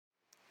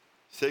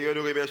Seigneur,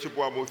 nous remercions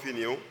pour l'amour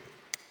fini.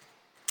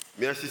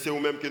 Merci, c'est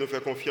vous-même qui nous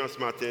fait confiance ce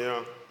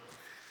matin.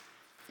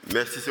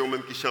 Merci, c'est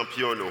vous-même qui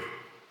champion nous.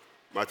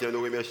 Matin,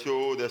 nous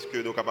remercions de ce que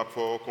nous sommes capables de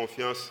faire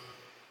confiance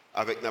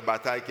avec la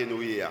bataille que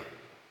nous avons. La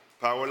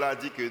parole a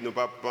dit que nous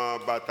n'avons pas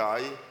de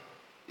bataille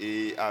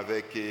et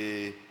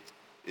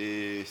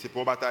c'est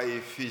pour une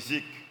bataille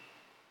physique,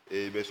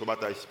 mais c'est une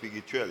bataille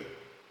spirituelle.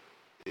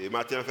 Et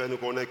matin, nous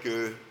connaissons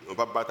que nous ne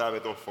pas bataille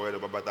avec ton frère, nous ne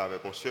pas bataille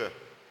avec ton soeur,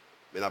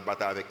 mais nous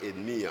bataille avec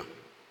l'ennemi.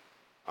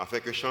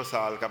 Afin que chance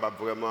soit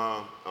capable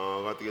vraiment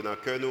rentrer dans le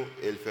cœur nous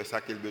et il fait ça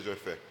qu'il a besoin de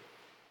faire.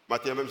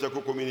 Maintenant, même si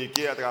vous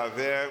communiquer à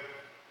travers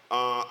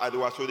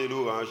l'adoration des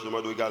louanges, je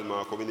demande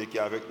également communiquer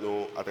avec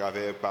nous à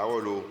travers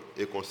parole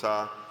et comme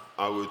ça,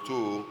 en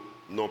retour,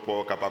 nous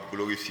pas capables de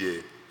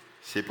glorifier.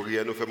 Ces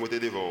prières nous fait monter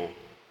devant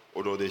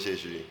au nom de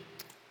Jésus.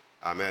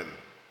 Amen.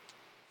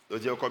 Nous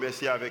disons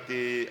merci avec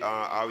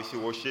RC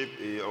Worship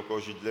et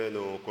encore Judelin,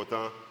 nous sommes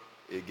contents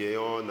et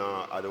gagnons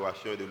dans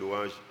l'adoration des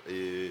louanges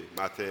et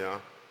matin.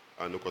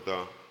 Nous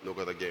comptons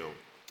gagner.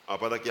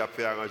 Pendant qu'il a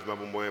fait arrangement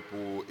pour moi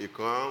pour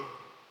l'écran,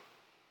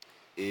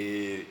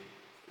 et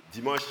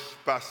dimanche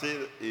passé,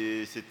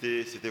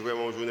 c'était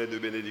vraiment une journée de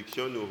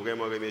bénédiction. Nous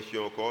vraiment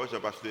remercions encore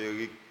Jean-Pasteur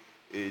Eric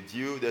et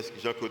Dieu,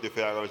 Jean qui a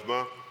fait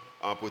arrangement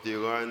pour te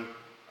rendre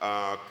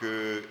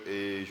que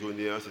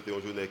c'était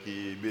une journée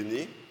qui est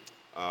bénie.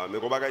 Mais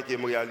ce qui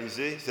est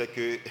réalisé, c'est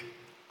que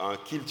en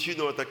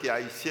culture en tant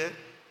qu'Haïtien,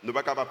 nous ne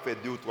sommes pas capables de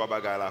faire 2 ou 3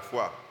 bagages à la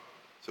fois.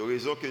 C'est la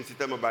raison que si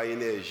tellement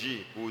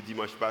d'énergie pour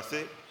dimanche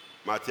passé,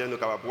 matin nous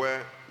sommes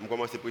capables de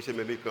commencer à prêcher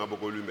même écran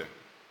beaucoup lumière.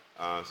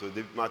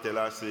 Depuis matin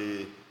là,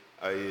 c'est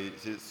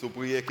sous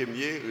prière que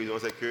mieux. La raison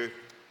c'est que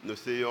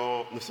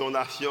nous sommes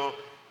nation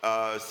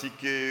si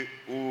que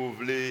vous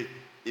voulez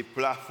et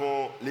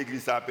plafond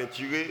l'église à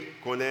peinturer,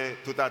 qu'on est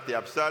tout à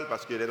terre salle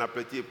parce que les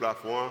petits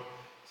plafonds,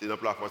 c'est dans le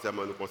plafond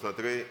seulement nous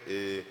concentrer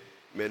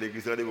mais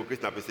l'église de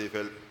Christ n'a pas essayé de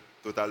faire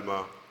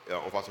totalement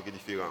en façon qui est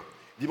différente.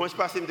 Dimanche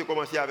passé, nous avons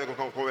commencé avec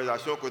une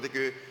conversation côté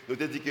que nous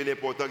avons dit que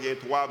l'important, il y a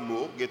 3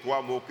 mots. Il y a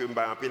 3 mots que nous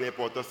avons appelé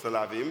l'importance de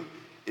la vie.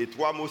 Et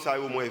 3 mots, ça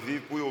au moins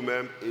vivre pour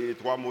eux-mêmes. Et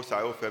 3 mots,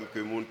 ça fait que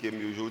le monde qui est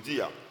mieux aujourd'hui.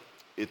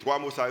 Et 3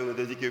 mots, ça nous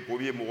avons dit que le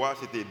premier mot,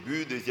 c'était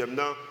but. Deuxième,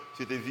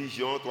 c'était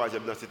vision.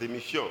 Troisième, c'était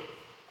mission.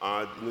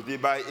 Nous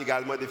débattons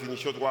également la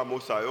définition de 3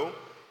 mots, ça.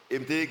 Et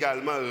nous avons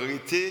également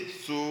arrêté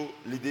sur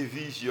l'idée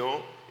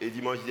vision. Et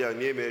dimanche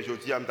dernier, mais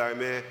aujourd'hui, nous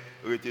avons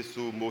arrêté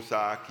sur le mot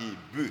ça qui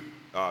but.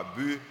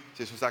 But.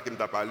 C'est sur ça que je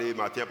t'ai parlé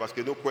matin, parce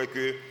que nous croyons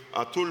que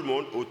tout le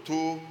monde,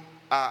 autour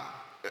à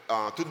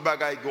toute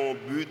bagaille qui a un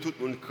but, tout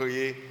le monde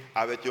créé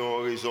avec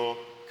une raison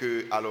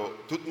que, alors,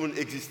 tout le monde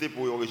existait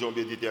pour une raison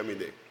bien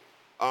déterminée.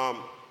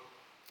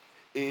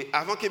 Et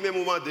avant que même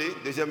moment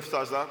deuxième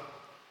phase là,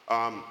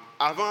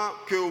 avant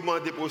que vous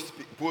demandez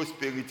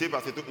prospérité,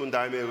 parce que tout le monde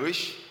a aimé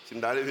riche, si je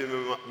dois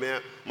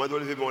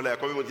lever mon l'air,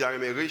 comme le monde a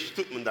aimé riche,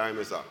 tout le monde a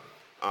aimé ça.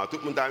 Tout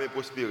le monde a aimé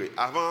prospérer.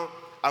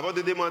 Avant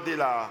de demander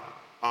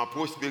en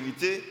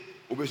prospérité,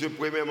 ou bien je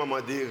premièrement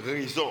demander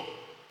raison.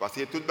 Parce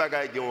que toute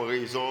bagaille a une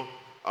raison,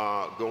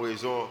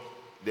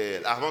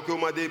 d'elle. Avant que vous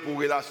demandez pour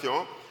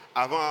relation,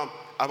 avant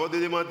de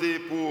demander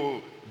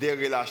pour des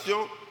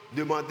relations,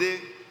 demandez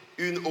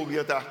une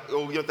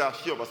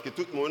orientation. Parce que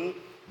tout le monde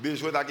a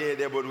besoin de gagner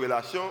des bonnes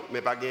relations,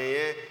 mais pas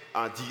gagner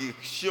en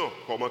direction,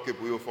 comment que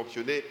pour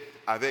fonctionner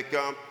avec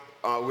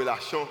en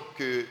relation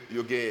que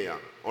vous gagnez.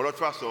 En l'autre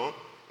façon,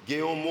 il y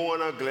a un mot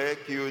en anglais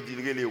qui dit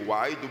les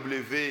Y,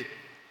 W,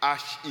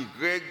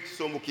 HY,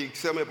 sont mots qui sont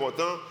extrêmement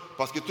importants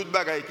parce que toute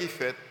bagaille qui est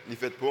faite, il est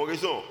faite pour une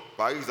raison.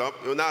 Par exemple,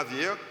 un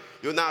navire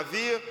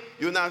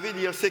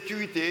est en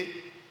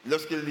sécurité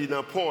lorsqu'il est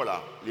dans le port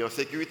là. Il est en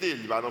sécurité,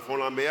 il va dans le fond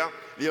de la mer,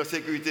 il est en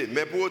sécurité.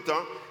 Mais pour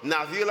autant, le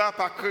navire là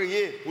pas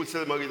créé pour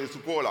seulement rester sous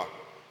port là.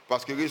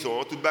 Parce que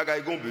raison, toute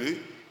bagaille a un but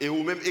et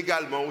ou même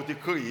également ont été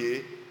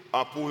créés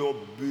pour un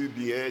but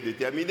bien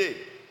déterminé.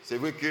 C'est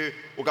vrai que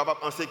vous êtes capable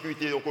en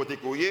sécurité de côté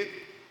courrier,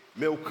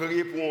 mais vous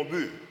créez pour un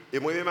but. Et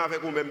moi-même,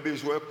 avec vous-même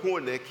besoin,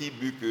 qu'on ait qui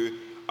but que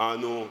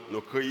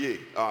nous créons.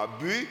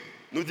 But,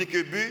 nous dit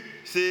que but,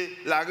 c'est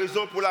la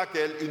raison pour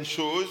laquelle une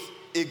chose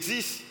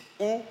existe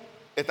ou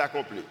est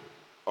accomplie.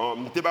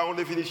 Nous avons une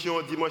définition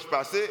dimanche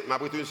passé, mais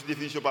après une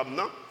définition pas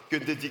maintenant, que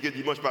nous avons dit que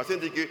dimanche passé,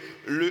 nous dit que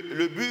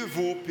le but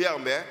vous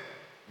permet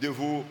de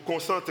vous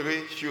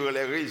concentrer sur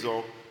les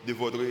raisons de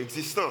votre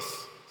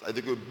existence.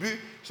 C'est-à-dire que le but,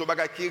 c'est un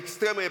bagage qui est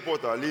extrêmement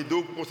important. Les deux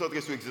vous concentrer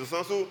sur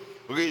l'existence.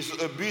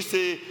 Le but,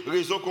 c'est la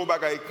raison qu'on va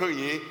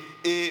créer.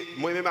 Et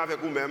moi-même avec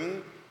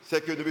vous-même,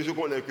 c'est que nous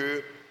devons connaître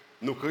que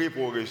nous créons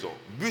pour une raison.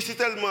 Le but, c'est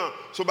tellement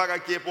ce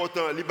bagage qui est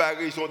important, il y a une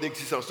raison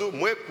d'existence.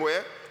 Moi, je crois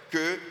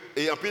que,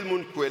 et en plus, le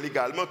monde croit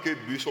également que le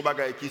but, c'est un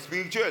bagage qui est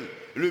spirituel.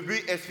 Le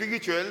but est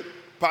spirituel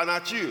par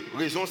nature. La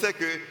raison, c'est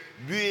que le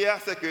but,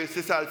 c'est que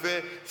c'est ça le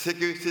fait, c'est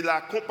que c'est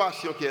la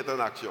compassion qui est en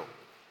action.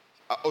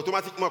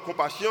 Automatiquement,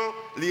 compassion,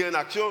 liée en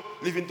action,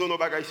 il vient dans le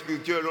bagage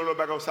spirituel,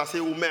 ça c'est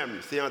vous-même,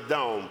 c'est un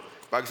down.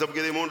 Par exemple,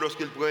 il y a des gens,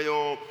 lorsqu'ils prennent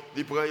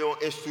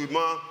un instrument,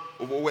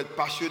 ou être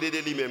passionné de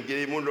lui-même. Il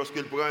y a des gens,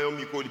 lorsqu'ils prennent un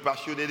micro, ils sont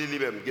passionnés de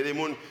lui-même. Il y a des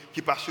gens qui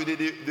sont passionnés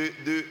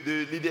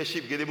de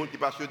leadership. Il y a des gens qui sont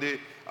passionnés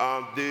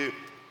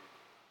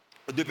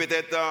de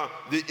peut-être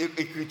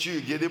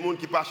d'écriture. Il y a des gens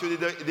qui sont passionnés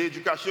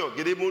d'éducation. Il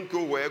y a des gens qui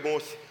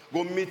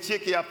ont un métier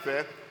qui a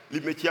fait. Le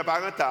métier n'est pas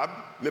rentable,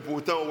 mais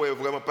pourtant, on est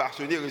vraiment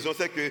passionné. La raison,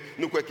 c'est que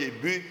nous croyons que le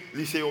but,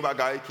 c'est un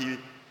bagage qui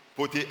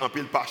porte en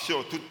pile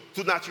passion.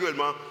 Tout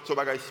naturellement, c'est un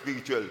bagage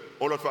spirituel.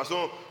 En l'autre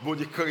façon, bon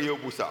Dieu créé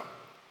pour ça.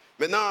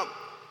 Maintenant,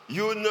 il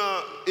y a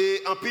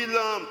un pile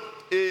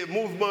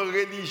mouvement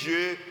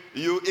religieux,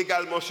 il a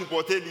également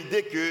supporté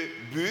l'idée que le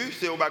but,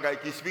 c'est un bagage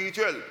qui est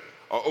spirituel.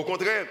 Au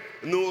contraire,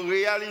 nous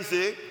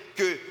réalisons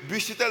que le but,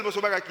 c'est tellement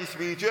un bagage qui est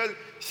spirituel.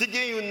 Si il y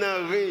a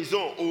une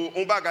raison ou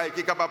un bagage qui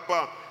est capable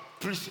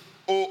de plus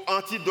au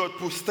antidote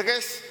pour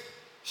stress,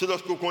 c'est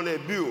lorsqu'on connaît le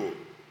but.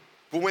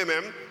 Pour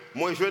moi-même,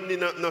 moi je dis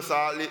dans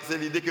ça, c'est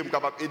l'idée que je suis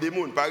capable d'aider les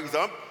gens. Par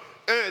exemple,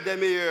 un des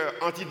meilleurs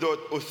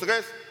antidotes au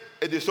stress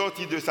est de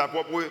sortir de sa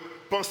propre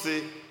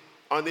pensée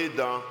en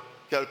aidant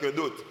quelqu'un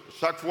d'autre.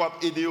 Chaque fois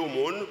aider au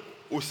monde,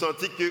 vous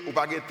sentez que vous n'avez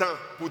pas de temps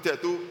pour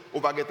tête, vous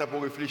n'avez pas de temps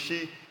pour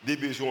réfléchir des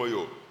besoins.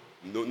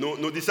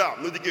 Nous disons ça.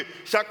 Nous disons que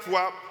chaque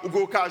fois vous avez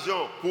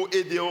l'occasion pour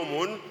aider au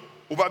monde,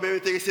 vous ne pouvez pas même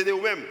intéresser de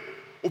vous-même.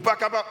 Vous n'êtes pas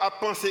capable de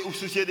penser ou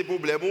soucier des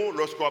problèmes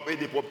lorsqu'on a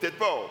des propres têtes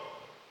pas.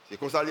 C'est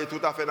comme ça, c'est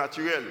tout à fait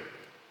naturel.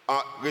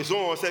 En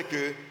raison, c'est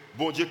que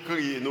bon Dieu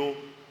crée nous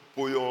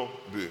pour un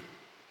but.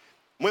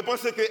 Moi, je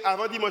pense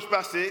qu'avant dimanche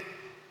passé,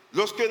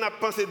 lorsque nous avons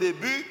pensé des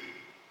buts,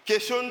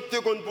 question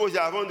qu'on posait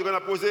avant, nous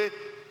avons posé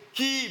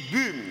qui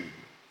but.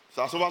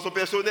 Ça, c'est une façon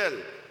personnelle.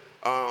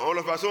 En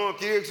la façon,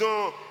 qui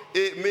raison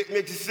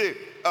m'exister.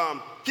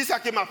 Qui ça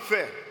qui m'a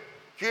fait?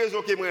 Qui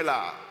raison qui est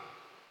là?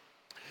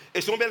 Et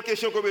c'est une belle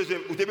question que vous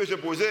avez besoin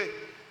de poser.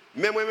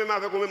 Mais moi-même,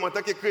 avec moi-même, en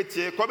tant que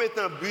chrétien, comme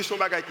étant but, son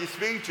bagage qui est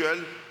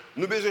spirituel,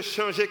 nous devons besoin de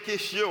changer de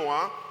question.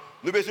 Hein?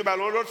 Nous devons besoin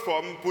de l'autre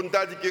forme pour nous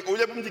dire que, au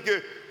lieu de me dire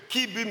que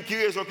qui but, qui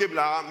raison que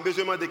là, nous devons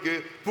demander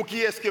que pour qui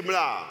est-ce que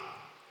là?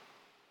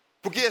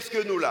 Pour qui est-ce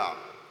que nous là?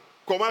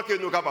 Comment que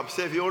nous sommes capables de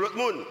servir l'autre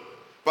monde?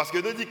 Parce que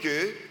nous disons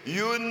que il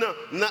y a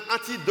un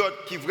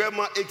antidote qui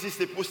vraiment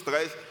existe pour le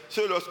stress,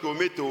 c'est lorsqu'on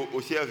met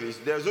au service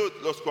des autres,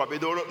 lorsqu'on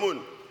aide l'autre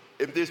monde.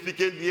 Et je t'explique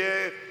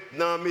bien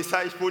dans le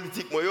message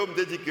politique, moi,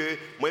 je me dis que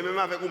moi-même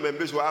avec vous-même,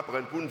 besoin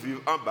d'apprendre pour nous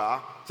vivre en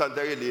bas, ça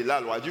c'est la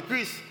loi du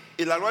Christ.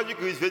 Et la loi du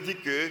Christ veut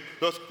dire que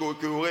lorsque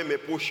vous aimez mes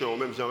prochains,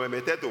 même j'en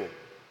mes têtes,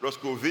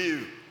 lorsque vous vivez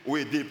ou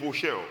aidez les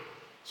prochains,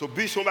 ce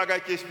but, son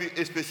bagage qui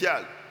est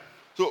spécial.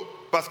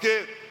 Parce que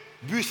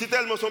but, c'est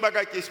tellement son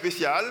bagage qui est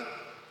spécial,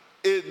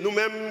 et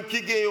nous-mêmes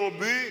qui gagnons un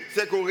but,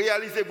 c'est qu'on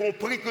réalise le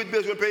prix que nous avons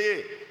besoin de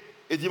payer.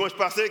 Et dimanche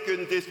passé, que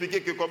nous t'ai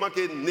expliqué que comment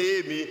que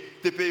Néhémie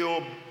t'a payé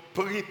un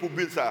prix pour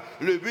but ça.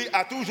 Le but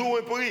a toujours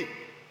un prix.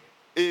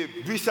 Et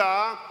but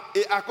ça,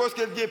 et à cause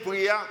qu'il a un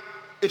prix,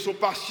 et son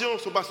passion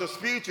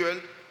spirituelle,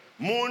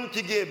 le monde qui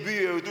a un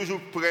but est toujours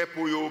prêt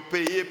pour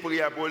payer pour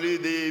y abolir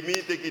des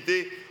Néhémie, de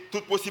quitter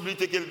toute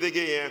possibilité qu'il a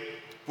gagné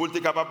pour être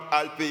capable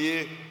de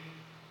payer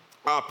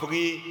un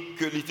prix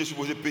que il était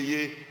supposé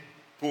payer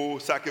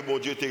pour ça que mon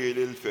Dieu t'a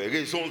révélé le faire.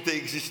 Raison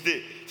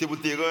d'exister, c'est pour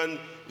te rendre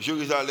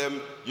Jérusalem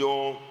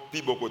un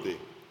plus beau côté.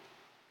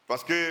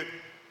 Parce que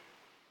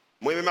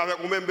moi-même avec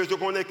vous-même, je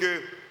connais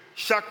que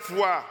chaque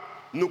fois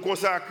nous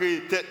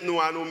consacrons tête nous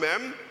à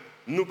nous-mêmes,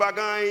 nous n'avons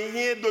pas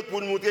rien d'autre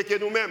pour nous montrer que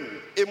nous-mêmes.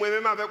 Et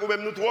moi-même avec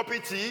vous-même, nous trop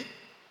petits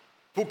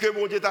pour que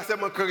mon Dieu t'a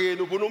seulement créé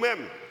nous pour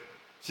nous-mêmes.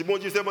 Si mon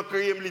Dieu seulement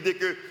créé l'idée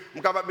que je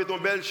suis capable de mettre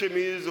une belle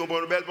chemise,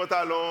 un bel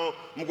pantalon,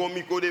 un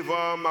micro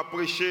devant, je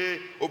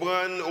prêcher, ou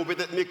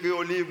peut-être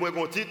m'écrire un livre,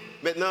 un titre.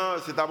 Maintenant,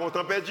 c'est à mon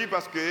temps perdu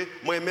parce que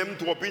moi-même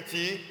trop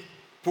petit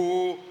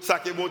pour ça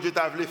que mon Dieu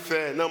t'a voulu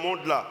faire dans le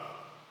monde là.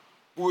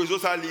 Pour eux,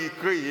 ça lui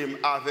créé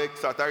avec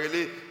ça. Tu as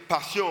les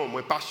passion,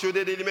 moi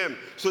passionné de lui-même.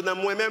 C'est dans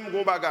moi-même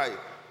mon bagaille.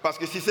 Parce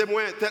que si c'est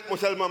moi, tête moi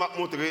seulement m'a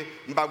montré,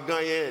 je ne vais pas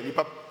gagner,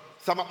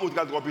 ça m'a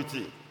montré trop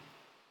petit.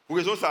 Pour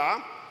raison ça,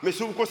 mais si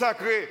vous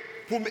consacrez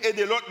pour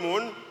aider l'autre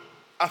monde,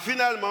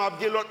 finalement,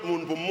 je vais l'autre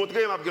monde pour me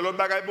montrer, je vais l'autre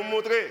bagaille pour me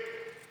montrer.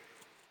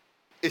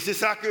 Et c'est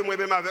ça que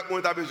moi-même avec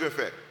moi, j'ai besoin de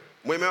faire.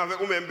 Moi-même avec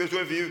moi-même, j'ai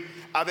besoin de vivre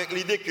avec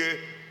l'idée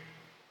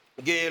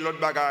que gagner l'autre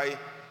bagaille,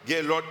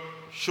 gagner l'autre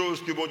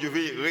chose que bon Dieu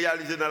veut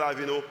réaliser dans la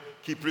vie nous,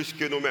 qui est plus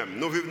que nous-mêmes.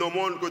 Nous vivons dans un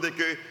monde côté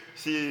que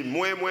c'est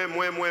moins.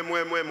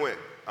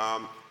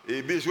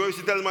 Et besoin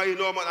c'est tellement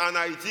énorme en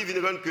Haïti, il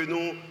vient que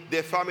nous,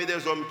 des femmes et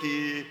des hommes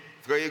qui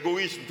très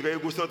égoïstes, très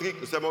égocentriques,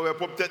 c'est mon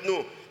propre tête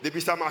nous.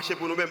 Depuis ça marchait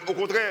pour nous-mêmes. Au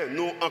contraire,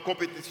 nous en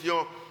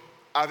compétition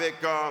avec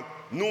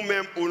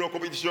nous-mêmes ou en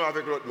compétition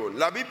avec l'autre monde.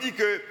 La Bible dit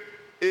que,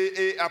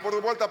 et apôtre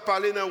Paul t'a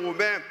parlé dans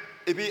Romains,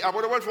 et puis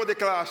apôtre Paul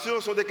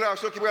fait son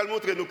déclaration qui va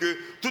montrer nous que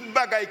toute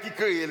bagaille qui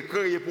crée, elle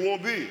crée pour un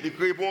but, il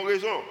crée pour une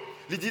raison.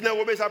 Il dit dans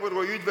Romains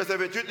chapitre 8, verset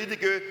 28, il dit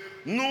que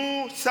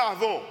nous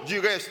savons du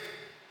reste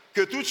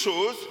que toutes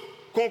choses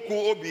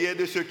concourent au bien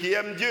de ceux qui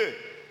aiment Dieu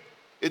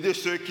et de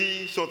ceux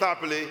qui sont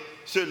appelés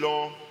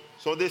selon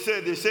son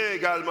dessein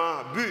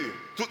également, but.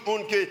 Tout le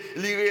monde qui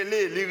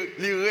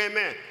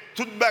remet,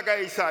 toute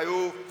bagaille ça,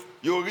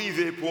 ils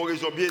arrivent pour une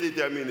raison bien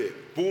déterminée.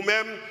 Pour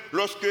même,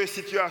 lorsque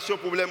situation,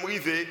 problème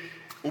arrive,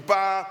 ou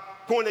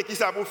pas connaît qui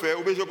ça pour faire,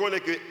 ou bien je connais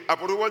que,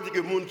 l'apôtre Paul dit que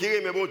le monde qui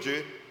aime mon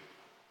Dieu,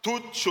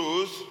 toutes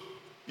choses,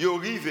 ils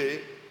arrivent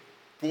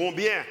pour un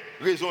bien.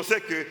 Raison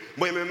c'est que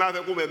moi-même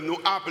avec vous-même, nous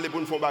appelons pour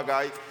nous faire des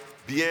bagailles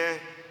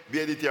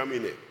bien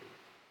déterminées.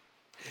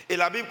 Et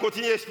la Bible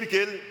continue à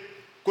expliquer,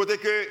 côté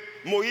que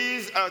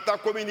Moïse a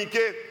communiqué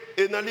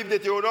et dans le livre de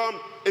Théonome,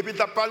 et puis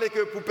il a parlé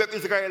que pour le peuple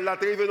Israël, là,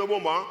 arrivé dans le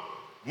moment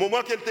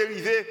qu'elle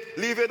est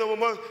arrivé dans le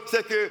moment,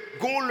 c'est que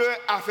Gonle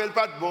a fait le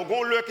pas de bon,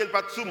 Gonle qu'elle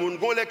pas de sous-monde,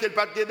 Gonle qu'elle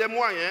pas de des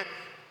moyens,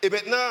 et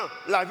maintenant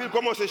la ville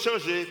commence à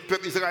changer, le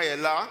peuple Israël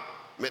là,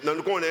 maintenant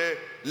nous connaissons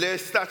les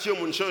statuts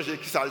ont changé,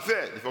 qui ça le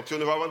fait, les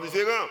fonctionnements vraiment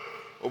différents,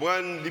 on prend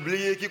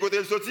l'oublier qui côté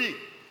le sorti,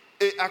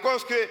 et à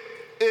cause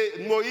que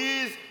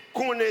Moïse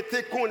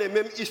connaît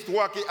même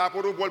histoire que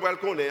l'apôtre Paul va le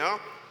connaître, hein?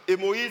 Et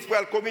Moïse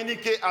va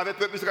communiquer avec le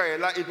peuple Israël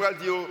là, il va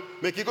dire,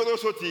 mais qui est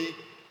sorti,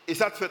 et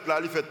ça fait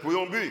là, il fait pour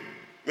un but.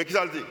 Mais qui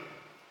ça le dit?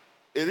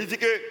 Et il dit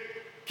que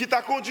qui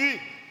t'a conduit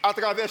à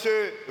travers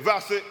ce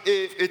vaste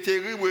et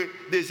terrible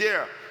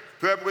désert,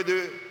 peuple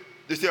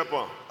de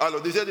serpents. Alors,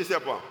 désert de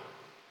serpents.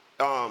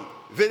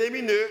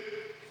 Vénémineux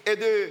et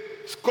de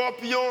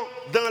scorpions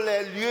dans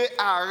les lieux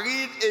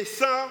arides et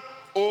sans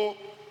eau,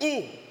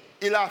 où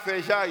il a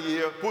fait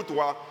jaillir pour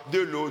toi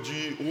de l'eau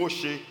du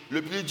rocher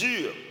le plus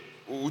dur.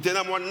 Où tu es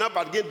dans le monde,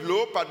 pas de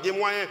l'eau, pas de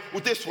moyen, où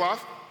tu es soif,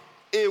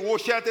 et le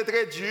rocher est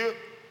très dur,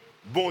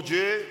 bon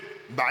Dieu,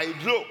 baille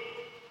de l'eau.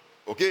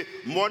 Ok?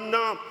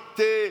 Maintenant,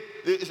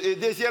 le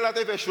désir là,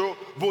 tu fait chaud,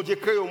 bon Dieu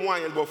crée au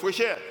moyen de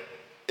fraîcheur.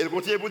 Elle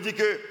continue pour dire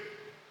que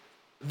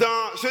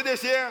dans ce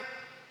désert,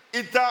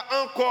 il t'a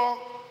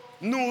encore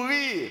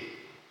nourri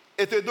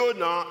et te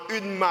donnant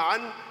une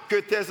manne que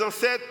tes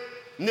ancêtres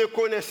ne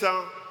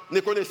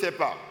connaissaient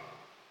pas.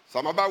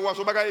 Ça m'a pas voir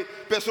son bagage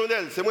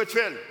personnel, c'est moi qui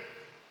fais.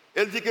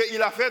 Elle dit qu'il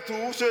a fait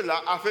tout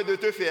cela afin de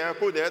te faire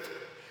connaître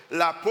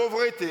la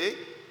pauvreté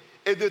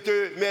et de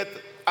te mettre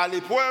à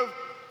l'épreuve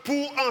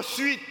pour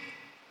ensuite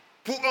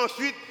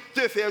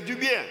te faire du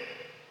bien.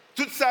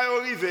 Tout ça est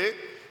arrivé,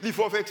 il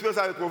faut faire expérience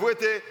avec la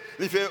pauvreté,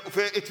 il faut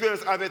faire expérience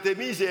avec tes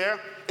misères,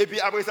 et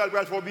puis après ça, il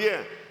va faire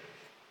bien.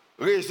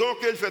 Raison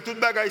qu'il fait toute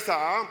bagaille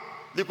ça,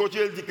 il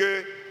continue, il dit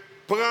que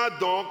prends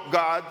donc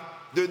garde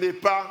de ne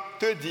pas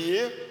te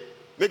dire,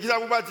 mais qui ça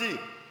vous pas dit?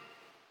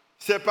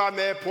 Ce n'est pas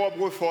mes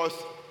propres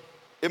forces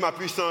et ma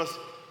puissance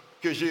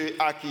que j'ai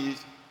acquise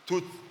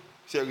toutes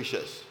ces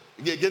richesses.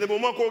 Il y a des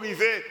moments qu'on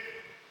arrive,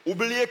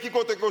 oubliez qui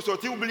compte qu'on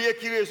sorti, oubliez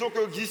qui raison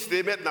qu'on existe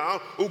maintenant,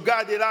 ou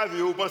gardez la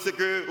vie, ou pensez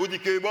que, ou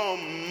dites que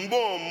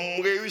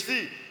bon,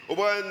 réussi,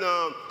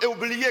 et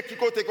oubliez qui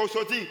compte qu'on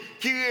sorti,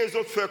 qui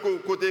raison de faire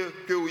côté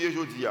que vous êtes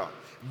aujourd'hui.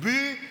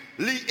 But,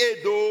 li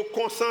et d'eau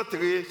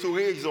concentré sur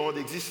raison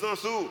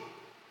d'existence.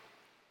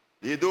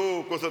 Les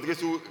d'eau concentré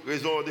sur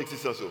raison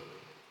d'existence.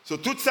 So,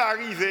 tout ça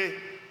arrivé,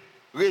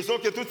 raison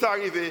que tout ça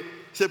arrivé,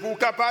 c'est pour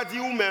capable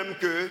dire ou même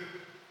que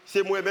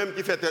c'est moi-même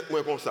qui fais tête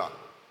moi comme ça.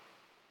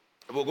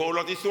 Vous avez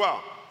l'autre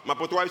histoire, ma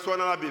pour trois histoires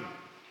dans la Bible.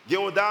 Il y a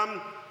une dame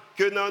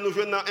que nous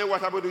jouons dans 1 Roi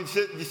chapitre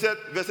 17,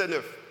 verset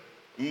 9.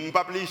 Je ne vais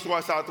pas lire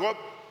l'histoire ça trop.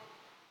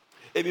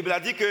 Et la Bible a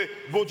dit que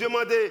bon Dieu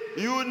m'a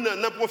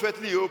demandé un prophète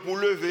pour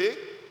lever,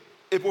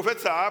 et le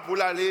prophète ça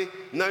pour aller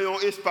dans un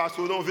espace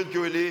ou dans une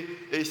ville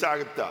qui est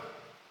Sarepta.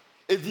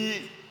 Il dit,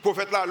 le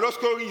prophète là,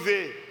 lorsqu'on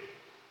arrive,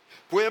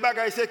 pour un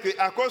bagage, c'est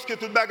qu'à cause que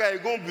tout le bagage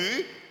est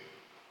but,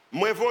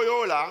 moi,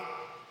 voyons là,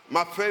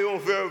 m'a fait une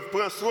veuve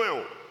prendre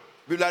soin.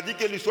 Il a dit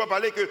que l'histoire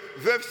parlait que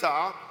veuve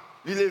ça,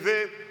 il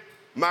levait,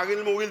 Marie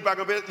le mourir, il n'a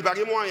pas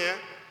de moyen.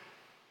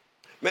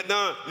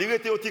 Maintenant, il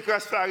était un petit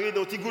crasse farine,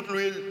 un petit goutte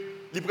d'huile,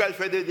 il peut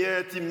faire des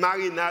petites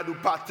marinades ou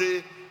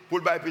pâté pour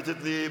le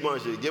petit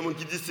manger. Il y a des gens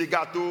qui disent que c'est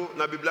gâteau,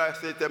 dans la Bible,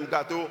 c'est le thème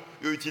gâteau,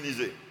 ils ont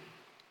utilisé.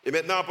 Et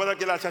maintenant, pendant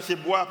qu'elle a cherché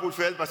bois pour le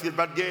faire, parce qu'il n'a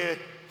pas de gain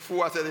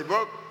fou à cette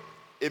époque,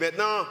 et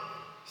maintenant,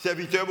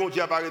 serviteur bon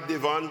Dieu apparaît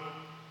devant,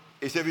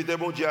 et serviteur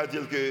bon Dieu a dit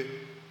que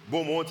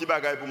bon, mon petit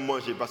bagage pour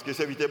manger, parce que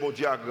serviteur bon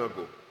Dieu a grand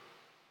go.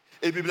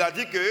 Et la Bible a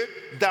dit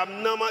que,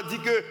 dame m'a dit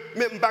que,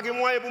 mais je n'ai pas de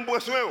moyen pour me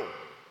prendre soin.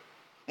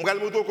 Je vais le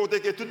montrer au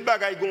côté que tout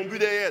bagage est un but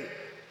derrière.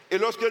 Et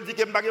lorsqu'elle dit que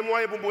je n'ai pas de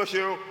moyen pour me prendre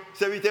soin,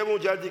 serviteur bon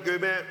Dieu a dit que,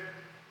 mais,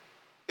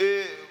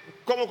 et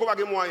comment on n'a pas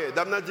de moyen?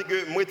 Dame a dit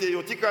que, moi, j'ai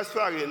un petit crasse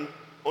farine,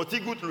 un petit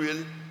goutte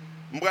d'huile,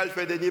 je vais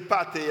faire des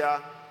pâtés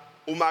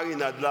ou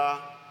marinade là,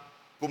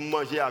 pour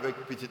manger avec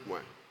petite moi.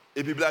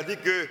 Et puis, il a dit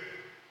que,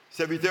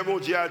 serviteur bon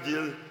Dieu a dit,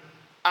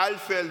 elle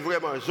fait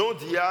vraiment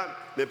jondia,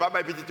 mais pas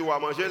ma petite ou à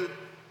manger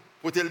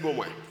pour tel bon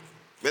moins.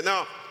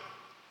 Maintenant,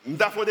 nous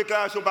avons fait une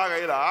déclaration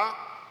pareille là.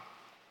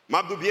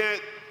 Je dis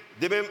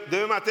bien,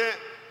 demain matin,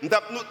 nous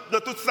avons dans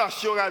toute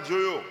station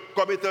radio,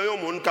 comme étant un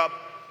monde qui a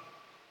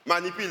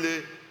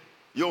manipulé,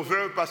 ils ont vu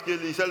parce que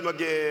les seulement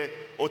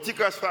un petit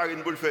crasse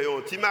farine pour le faire,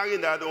 un petit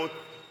marinade,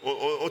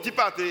 un petit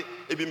pâté,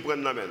 et puis me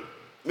prendre la main.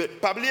 Mais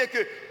pas oublier que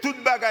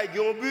toute bagaille qui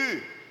ont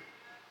bu,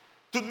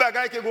 toute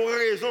bagaille qui a une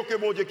raison que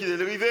mon Dieu qui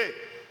est arrivé.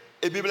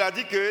 Et la Bible a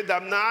dit que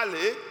Damna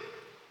allait,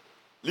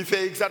 il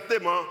fait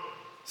exactement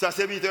sa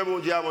serviteur mon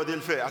Dieu avant de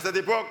le faire. À cette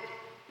époque,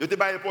 Je n'ai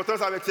pas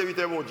d'importance avec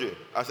serviteur mon Dieu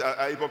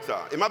à l'époque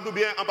ça. Et je dis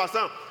bien en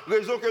passant,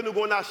 raison que nous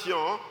avons une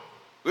nation,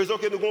 raison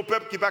que nous avons un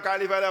peuple qui ne peut pas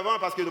aller vers l'avant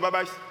parce que nous n'avons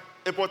pas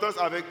d'importance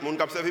avec les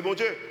gens qui servent mon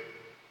Dieu.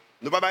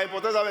 Nous n'avons pas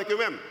d'importance avec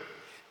eux-mêmes.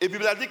 Et puis,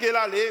 il a dit qu'elle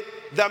allait,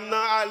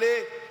 Damnan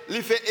allait,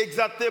 il fait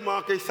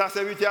exactement ce que ça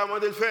serviteur a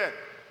demandé de faire.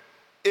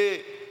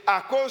 Et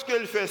à cause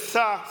qu'il fait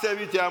ça,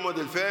 serviteur a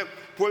demandé de faire,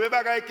 le premier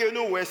bagage que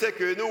nous, c'est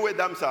que nous,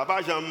 Dame, ça,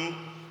 pas jamais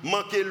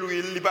manquer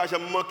l'huile, il pas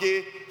jamais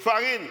manquer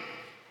farine.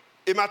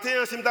 Et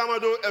maintenant, si je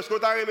me est-ce que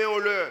tu as remis en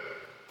l'heure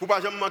pour ne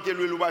pas jamais manquer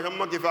l'huile ou pas jamais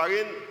manquer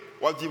farine,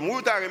 on va dire,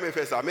 oui, tu as remis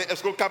faire ça. Mais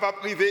est-ce qu'on est capable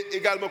de priver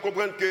également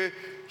comprendre que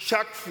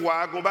chaque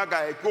fois qu'on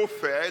bagaille qu'on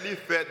fait, il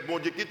fait, bon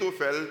Dieu qui te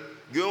fait,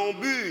 il y a un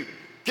but.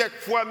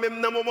 Quelquefois,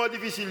 même dans un moment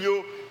difficile,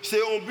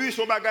 c'est un but,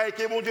 son bagaille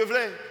que bon Dieu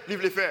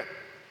voulait faire.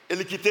 Et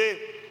il quittait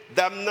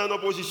d'amener en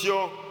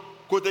position,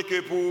 côté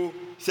que pour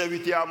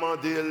serviteur à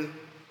Mandel,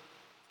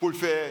 pour le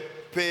faire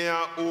pain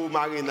ou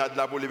marinade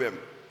là pour lui-même.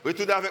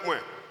 Retournez avec moi.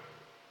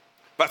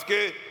 Parce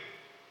que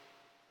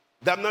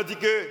Damnan dit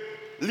que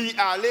lui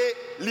allait,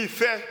 lui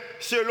fait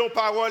selon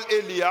parole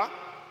Elia,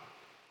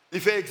 il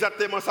fait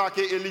exactement ça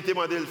que Elie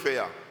demandé de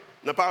faire.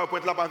 Dans pas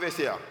point là pas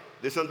verset là.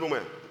 Descends pour moi.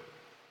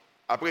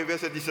 Après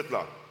verset 17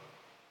 là.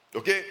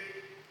 OK?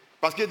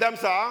 Parce que dame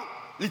ça,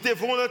 il était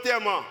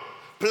volontairement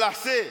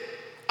placé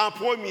en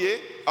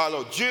premier,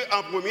 alors Dieu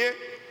en premier,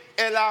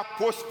 elle a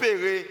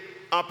prospéré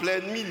en plein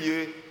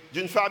milieu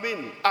d'une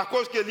famine. À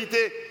cause qu'elle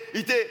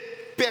était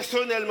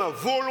personnellement,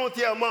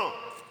 volontairement,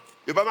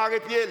 il ne va pas marrer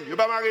pied, il ne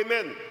va pas marrer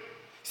main.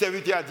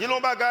 Serviteur a dit l'on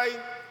bagaille,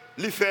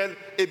 il fait,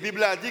 et la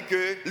Bible a dit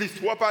que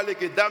l'histoire parlait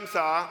que dame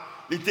ça,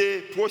 il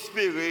était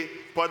prospéré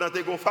pendant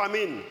une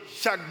famine.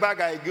 Chaque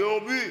bagaille a un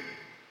but.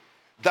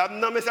 Dame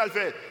non mais ça le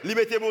fait. Il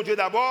mettait mon Dieu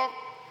d'abord,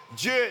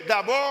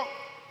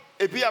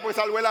 et puis après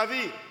ça louait la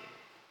vie.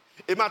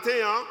 Et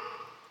maintenant,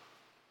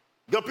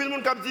 il y a plus de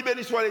monde qui dit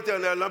béni soit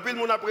l'Éternel, il y a plus de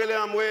monde après les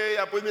amoués,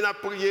 après il a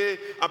prié,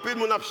 après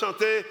il a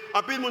chanté,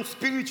 après le monde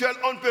spirituel,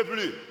 on ne peut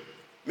plus.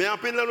 Mais en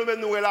plus nous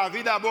nous la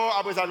vie d'abord,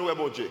 après ça louer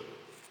mon Dieu.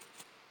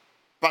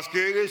 Parce que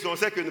la raison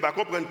c'est que nous ne pas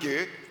comprendre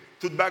que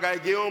toute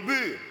bagaille a un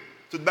but,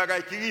 toute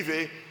bagaille qui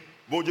arrive,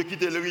 bon Dieu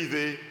quitte le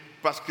rivé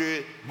parce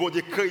que bon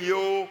Dieu crée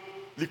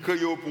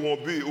pour un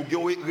but,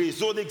 ou une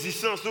raison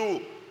d'existence.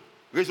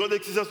 Raison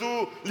d'existence,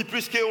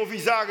 plus qu'un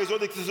visa, raison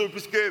d'existence,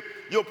 plus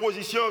qu'une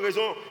position,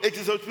 raison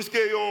d'existence, plus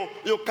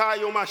qu'un cas,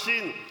 une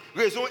machine,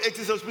 raison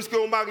d'existence, plus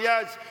qu'un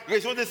mariage,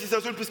 raison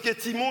d'existence, plus qu'un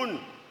timoun.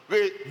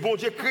 Bon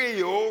Dieu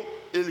crée,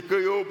 il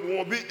crée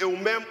pour un but, et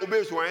même au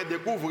besoin de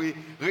découvrir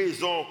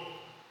raison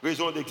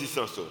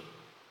d'existence.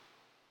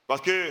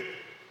 Parce que,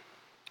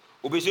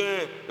 au besoin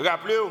de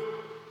rappeler,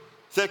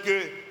 c'est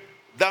que,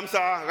 dame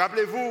ça,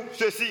 rappelez-vous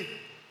ceci.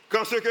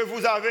 Quand ce que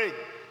vous avez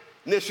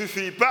ne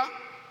suffit pas,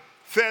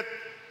 faites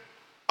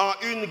en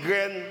une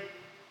graine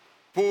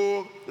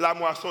pour la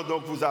moisson dont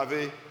vous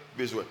avez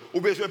besoin.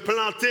 Ou besoin de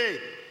planter.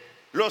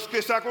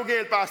 Lorsque ça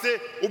est passé,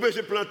 ou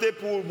besoin de planter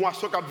pour la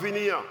moisson qui va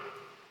venir.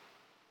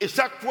 Et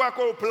chaque fois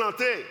qu'on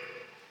plante,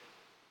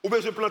 ou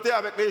besoin de planter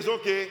avec raison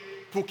que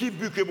pour qui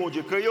but que mon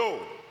Dieu crée.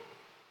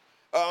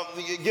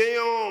 Il y a des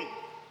gens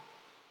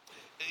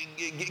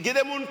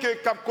qui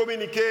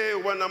communiquent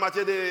en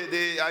matière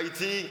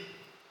d'Haïti.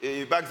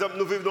 Et par exemple,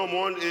 nous vivons dans le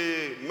monde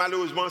et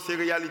malheureusement, c'est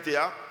la réalité.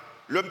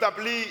 L'homme t'a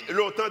appelé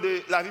longtemps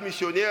de la vie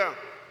missionnaire.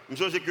 Je me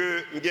souviens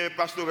que un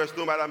pasteur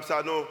Resto, Madame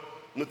Sano,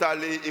 nous sommes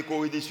allés en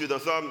Corée du Sud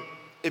ensemble.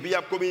 Et puis, il y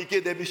a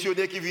communiqué des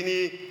missionnaires qui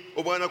viennent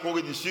au en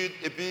Corée du Sud.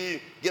 Et puis,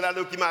 il y a des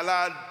gens qui sont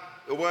malades,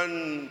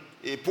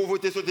 et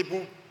pauvreté sauter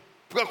pour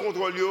prendre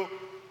contrôle.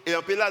 Et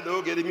en peu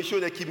là-dedans, il y a des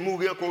missionnaires qui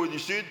mourent en Corée du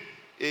Sud.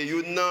 Et il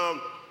y a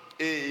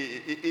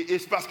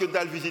l'espace que nous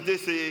allons visiter,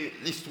 c'est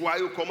l'histoire,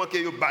 comment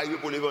ils ont baillé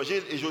pour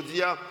l'évangile. Et je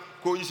dis,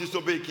 Corée, c'est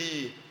un pays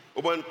qui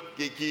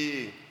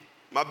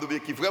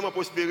vraiment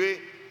prospéré.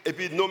 Et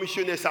puis, nos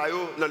missionnaires, ça y est,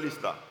 dans la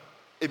liste là.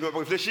 Et puis, on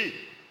réfléchir.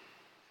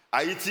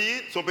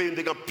 Haïti, son pays,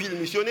 il y a pile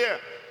missionnaires.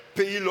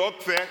 Pays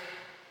loc fait,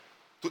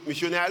 tout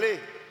missionnaire aller.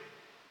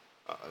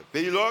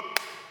 Pays loc,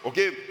 ok,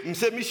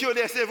 c'est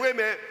missionnaire, c'est vrai,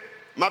 mais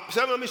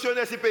seulement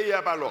missionnaire, c'est pays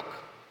à pas loc.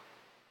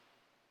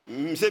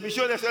 C'est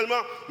missionnaire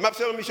seulement, ma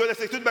seulement missionnaire,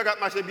 c'est que tout le bagage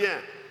marche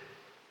bien.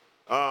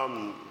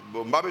 Bon,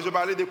 je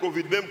parler de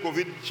Covid même,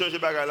 Covid change le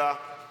bagage là,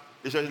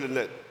 et change le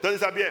net. Tenez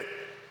ça bien.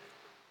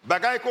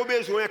 Bagage qu'on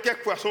besoin,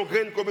 quelquefois son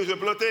grain qu'on besoin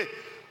planter,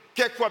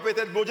 quelquefois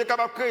peut-être bon Dieu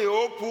capable de créer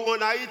pour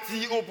en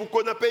Haïti ou pour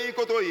qu'on a pays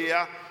côtoyé,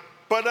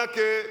 pendant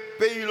que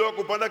pays là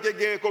ou pendant que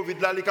gagne Covid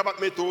là, il est capable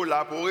de mettre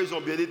là pour raison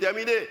bien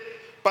déterminée.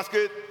 Parce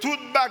que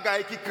toute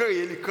bagaille qui crée,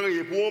 il est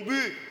créé pour un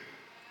but.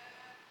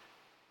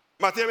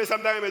 Maintenant, mais ça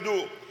me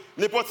donne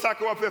n'importe ça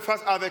qu'on va faire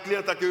face avec lui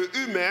en tant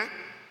qu'humain,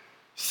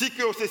 si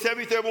que c'est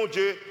serviteur mon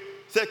Dieu,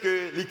 c'est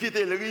que il quitte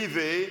le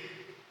rivé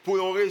pour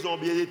une raison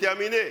bien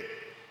déterminée.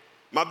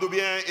 Je dis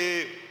bien,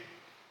 et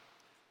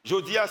je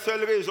dis la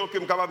seule raison que je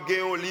suis capable de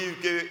gagner un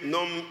livre que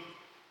nom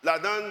la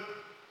donne,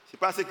 c'est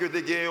parce que tu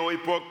as gagné une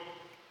époque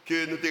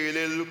que nous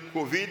avons le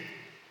Covid.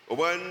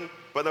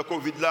 Pendant le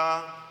Covid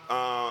là,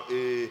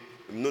 et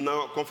nous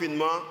avons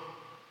confinement,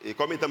 et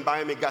comme je n'ai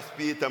pas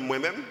gaspillé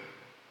moi-même,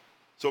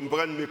 So, je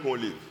prends mes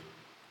livre.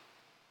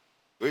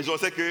 La raison,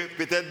 c'est que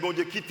peut-être bon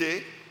Dieu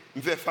quitté,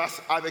 me fait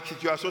face avec la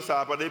situation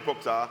ça pendant l'époque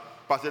ça,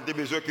 parce qu'il a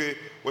besoin que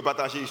je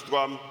partage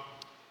l'histoire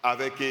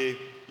avec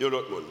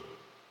l'autre monde.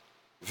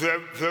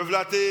 Veuve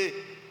là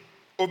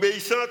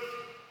obéissante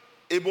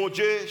et bon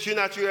Dieu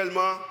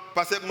surnaturellement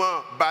pas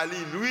seulement bali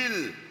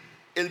l'huile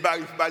et le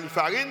bali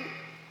farine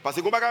parce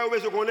que comme bagay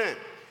besoin connaît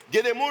il y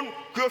a des gens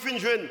qui fin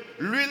joindre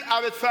l'huile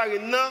avec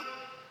farine non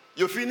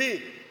yo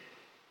fini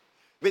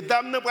mais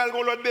dame n'a pas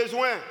l'autre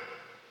besoin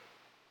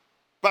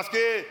parce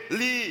que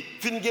li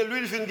fin gen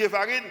l'huile fin gen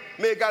farine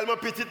mais également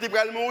petite il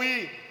va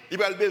mourir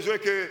il a besoin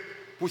que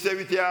pour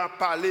serviteur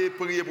parler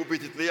prier pour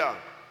petite Léa.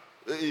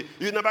 Il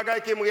y a une chose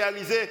que je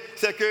réalise,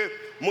 c'est que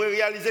je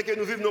réalise que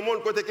nous vivons dans le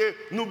monde côté que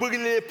nous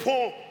brûlons les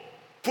ponts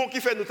qui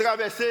fait nous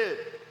traverser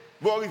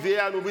pour arriver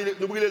à nous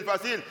brûler le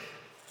facile.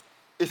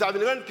 Et ça veut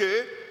dire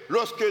que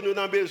lorsque nous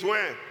avons besoin,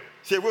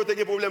 c'est vrai que nous avons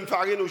des problèmes de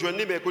farine, nous jouons,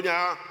 mais quand il y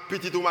a un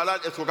petit ou malade,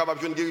 est-ce qu'on est capable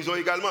de jouer une guérison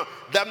également?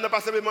 Dame n'a pas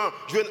simplement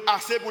joué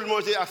assez pour le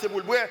manger, assez pour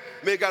le boire,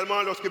 mais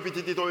également lorsque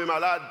petit est tombé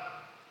malade,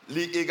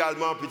 lui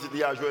également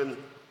petit a joué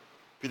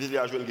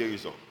une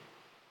guérison.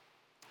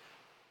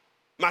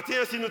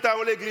 Maintenant, si nous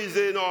avons l'église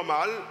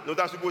normale, nous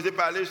avons supposé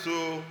parler sur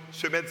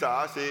semaine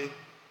ça, c'est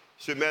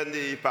semaine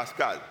de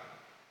Pascal.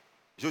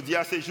 Je dis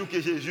à ces jours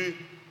que Jésus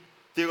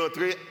est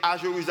rentré à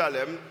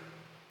Jérusalem.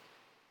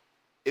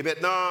 Et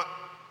maintenant,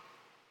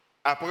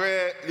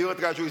 après il est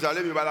rentré à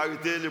Jérusalem, il va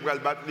l'arrêter, il va le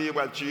battre, il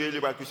va le tuer, il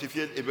va le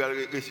crucifier, il va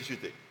le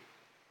ressusciter.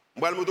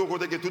 Je vais vous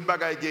montrer que toute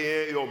bagaille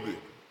gagne et en but.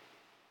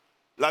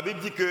 La Bible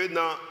dit que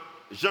dans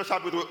Jean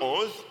chapitre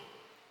 11,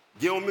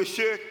 il y a un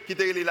monsieur qui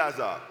était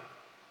Lazare.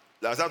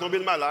 Lazare est tombé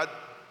malade.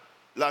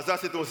 Lazare,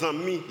 c'est ton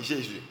ami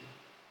Jésus.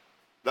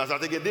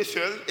 Lazare était des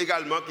seuls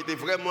également qui étaient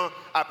vraiment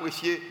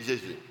apprécié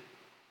Jésus.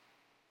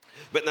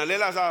 Maintenant, les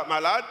Lazare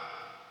malade,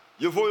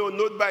 il faut un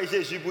autre bail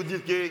Jésus pour dire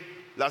que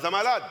Lazare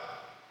malade.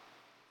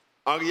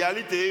 En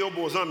réalité, il y a un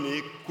bon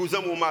ami,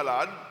 cousin ou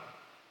malade,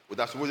 vous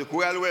avez supposé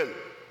courir à l'ouest.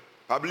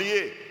 Pas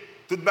oublier,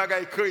 toute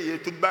bagaille créée,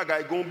 toute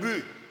bagaille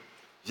gombu.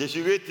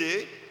 Jésus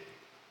était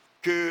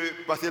que,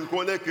 parce qu'il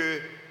connaît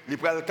que il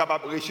est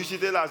capable de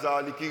ressusciter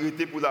Lazare, il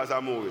était pour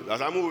Lazare mourir.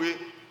 Lazare mourir.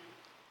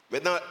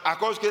 Maintenant, à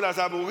cause que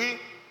Lazare mourir,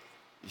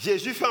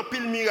 Jésus fait un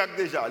pile miracle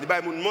déjà. Il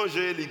va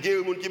manger, il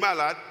guérit les gens qui sont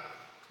malades,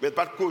 mais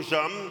pas de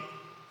cojam,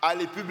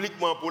 aller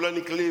publiquement pour les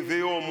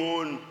lever au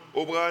monde,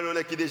 au bras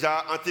qui est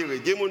déjà enterré.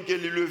 Il y a des gens qui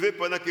sont levés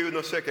pendant que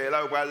dans ce cercueil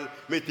là, on va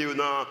mettre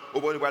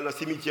dans le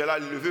cimetière là,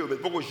 ils lever. Mais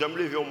pourquoi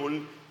jamais lever au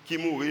monde qui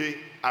mourit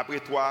après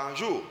 3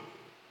 jours?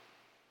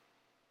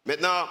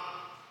 Maintenant,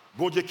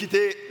 bon Dieu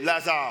quitté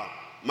Lazare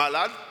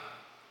malade,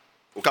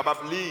 au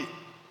capable de lire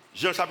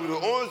Jean chapitre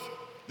 11,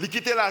 il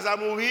quitte Lazare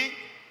mourir,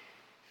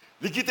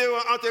 il quitte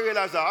enterrer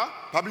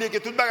Lazare, pas oublier que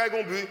tout le bagage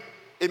est but.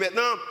 Et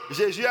maintenant,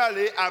 Jésus est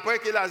allé, après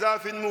que Lazare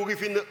finit de mourir,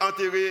 finit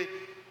d'enterrer,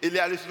 il est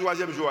allé sur le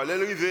 3e jour. Il est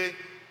arrivé,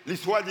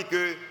 l'histoire dit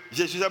que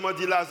Jésus a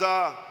dit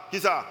Lazare,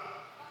 qui ça?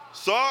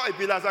 Sort, et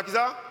puis Lazare, qui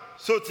ça?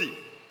 Sorti.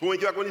 Pour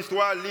une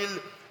histoire, l'île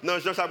dans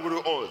Jean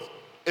chapitre 11.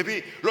 Et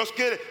puis,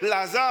 lorsque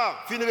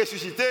Lazare finit de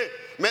ressusciter,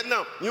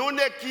 maintenant, il y en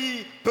a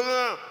qui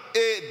prend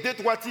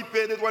 2-3 types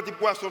de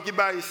poissons qui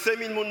baillent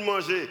 5000 personnes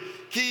manger,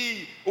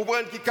 qui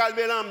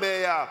calme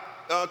l'ambert,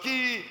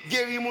 qui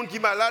guérit les gens qui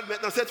sont malades.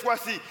 Maintenant, cette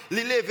fois-ci,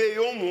 il lève les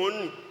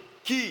gens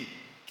qui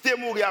est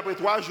mort après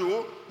 3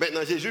 jours.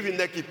 Maintenant, Jésus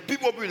vient qui est plus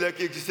populaire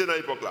qui existait dans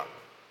l'époque là.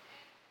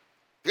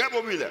 Très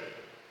populaire.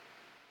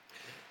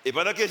 Et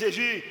pendant que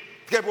Jésus est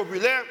très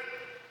populaire,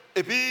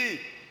 et puis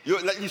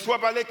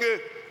l'histoire parlait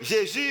que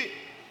Jésus,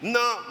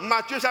 dans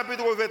Matthieu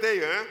chapitre 21, je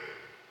ne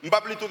vais pas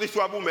appeler toute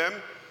l'histoire pour vous-même,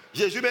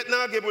 Jésus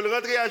maintenant est pour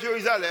rentrer à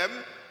Jérusalem,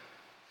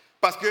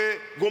 parce que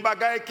les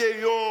bagaille que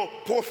les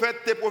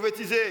prophètes ont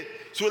prophétisé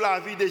sur la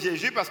vie de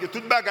Jésus, parce que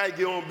toute bagaille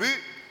qui ont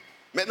but,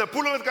 maintenant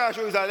pour rentrer à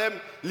Jérusalem,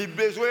 il a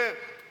besoin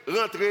de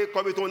rentrer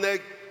comme étant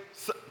nègre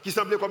qui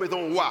semblait comme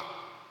étant roi.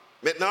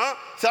 Maintenant,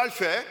 ça le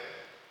fait,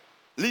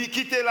 il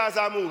quitte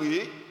Lazare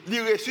mourir,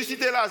 il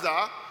ressuscite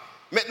Lazare,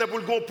 maintenant pour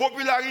une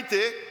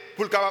popularité,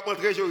 pour le capable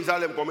rentrer à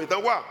Jérusalem comme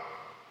étant roi.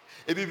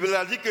 Et puis il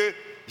a dit que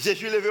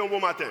Jésus est levé un bon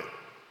matin.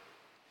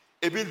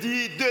 Et puis il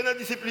dit, 2 dans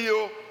disciples,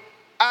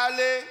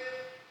 allez,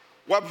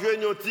 vous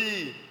avez un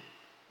petit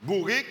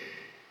bourrique,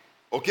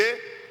 ok,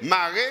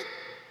 marée,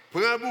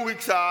 prends un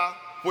bourrique ça,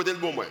 pour le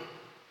bon moins.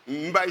 Je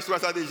vais dire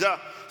ça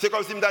déjà. C'est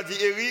comme si je me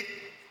dit Eric,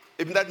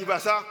 et je me dit pas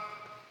ça.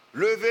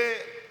 Levez,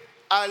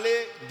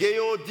 allez,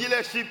 gagnons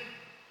dealership,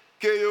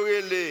 que y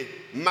aurait les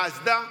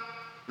Mazda.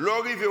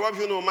 L'arrivée, vous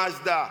avez un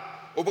Mazda,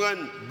 vous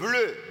prenez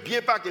bleu,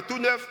 bien paquet, tout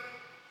neuf,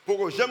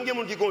 pour que jamais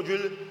quelqu'un qui conduit,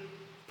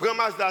 prends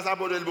Mazda, ça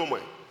pour le bon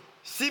moins.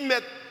 Si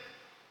mettre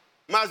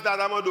Mazda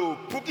d'Amando,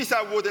 pour qui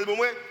ça vaut le bon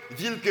moins,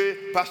 dit que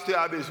le pasteur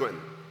a besoin.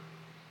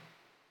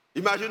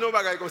 Imaginons un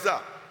bagage comme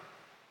ça.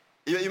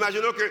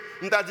 Imaginons que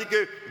nous avons dit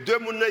que 2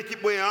 personnes dans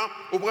l'équipe,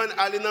 vous prenez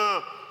aller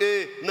dans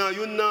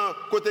une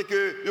côté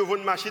que vous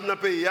avez une machine dans le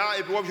pays,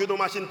 et puis vous avez une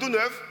machine tout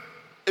neuf,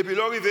 et puis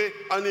l'arrivée,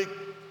 on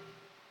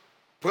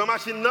prend la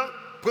machine,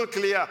 prend la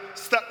clé,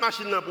 start la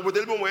machine pour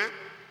voter le bon moins.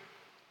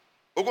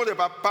 Au contraire,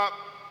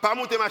 pas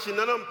monter machine,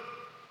 non.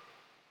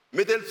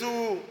 Mettez-le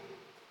sous,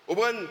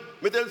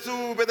 mettez-le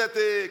sous,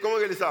 peut-être, comment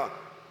on dit ça?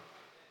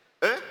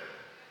 Hein?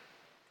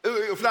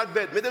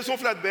 Flatbed. Mettez-le sur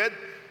flatbed,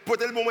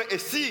 portez le moment. Et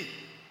si,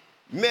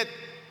 mettre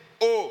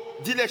au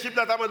dealership,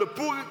 là,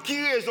 pour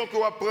qui raison qu'on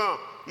va prendre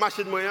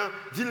machine moyen,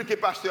 dis-le que le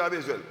pasteur a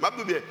besoin. Je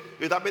dis bien,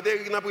 il t'a mis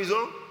Eric dans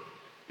prison,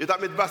 il t'a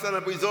mis Bassan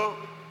dans prison,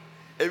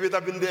 et puis il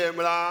t'a mis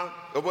DM là,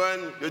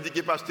 il dit que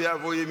le pasteur a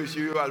envoyé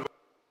monsieur.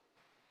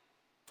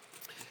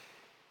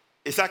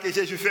 Et ça que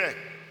Jésus fait.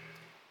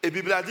 Et la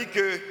Bible a dit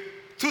que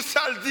tout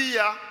ça le dit,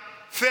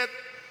 fait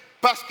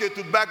parce que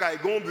toute bagaille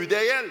a un but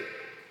derrière.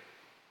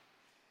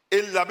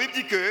 Et la Bible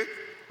dit que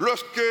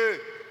lorsque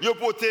il a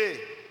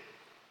porté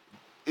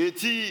et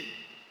ti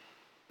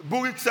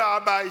bourrique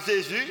ça à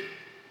Jésus,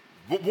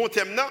 bon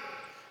thème là,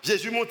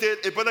 Jésus montait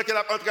et pendant qu'il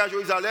a entré à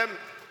Jérusalem,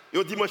 il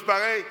a dimanche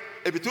pareil,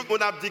 et puis tout le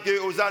monde a dit que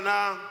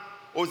Hosanna,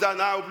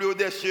 Hosanna au plus haut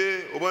des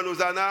cieux,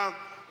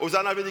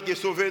 Hosanna veut dire que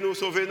sauvez-nous,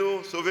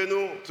 sauvez-nous,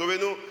 sauvez-nous,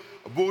 sauvez-nous.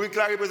 Bourrique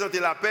là représente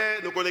la paix,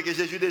 nous connaissons que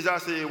Jésus déjà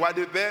c'est roi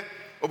de paix,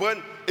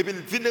 et puis il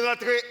vient de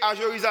rentrer à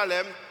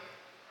Jérusalem,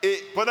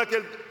 et pendant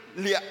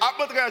qu'il est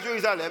entré à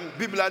Jérusalem, la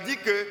Bible a dit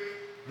que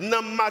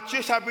dans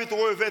Matthieu chapitre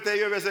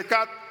 21, verset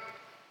 4,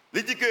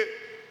 il dit que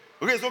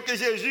raison que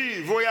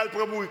Jésus voyait le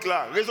prendre bourrique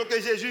là, raison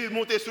que Jésus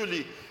montait sous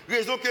lui,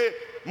 raison que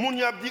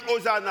moun a dit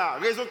Hosanna,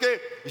 raison que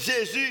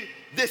Jésus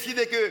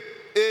décidait que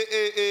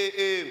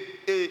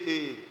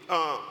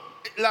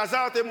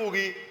Lazare est mort,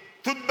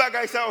 toute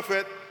bagaille ça en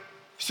fait,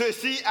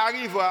 ceci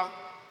arriva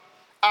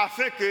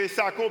afin que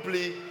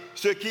s'accomplisse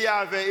ce qui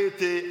avait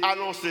été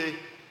annoncé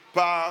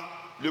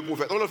par le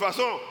prophète. De toute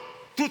façon,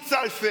 tout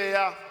ça le fait,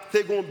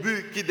 c'est un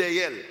but qui est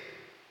derrière.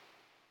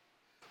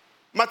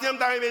 Maintenant,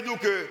 je vais dire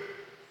que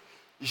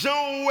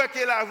Jean où est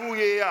que la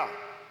vie est,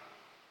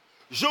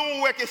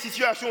 Jean où est que la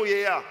situation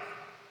est,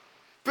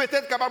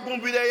 peut-être capable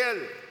de but derrière,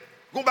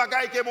 un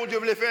bagage que mon Dieu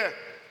voulait faire.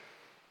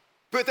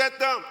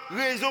 Peut-être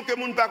raison que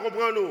moun pas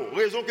comprendre,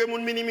 raison que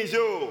moun minimise,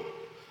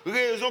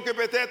 raison que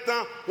peut-être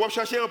on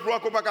chercher un emploi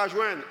qu'on pas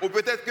joindre, ou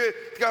peut-être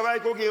que travail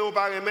qu'on gagne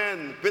pas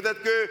remen,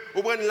 peut-être que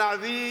on prend la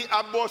vie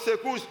à bosser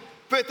course,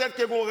 peut-être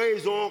que bon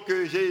raison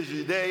que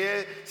Jésus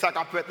derrière ça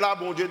qu'a fait là,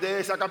 bon Dieu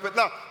derrière ça qu'a fait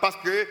là, parce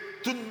que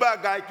toute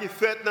bagaille qui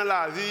fait dans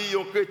la vie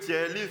un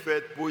chrétien, il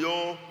fait pour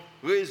une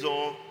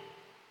raison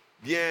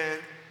bien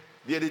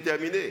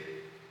déterminée.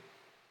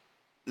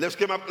 Lorsque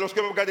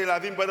je regarde la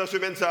vie pendant cette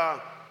semaine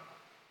ça,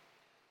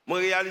 je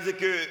réalise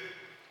que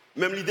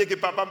même l'idée que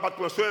papa ne pas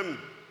prendre soin,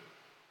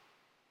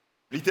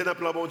 il était dans le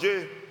plan bon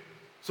Dieu.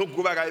 Son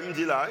gros bagage me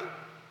dit là,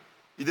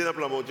 il était dans le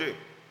plan bon Dieu.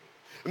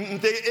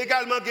 J'ai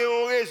également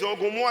une raison,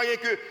 un moyen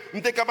que je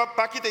suis capable de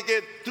pas quitter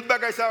que toute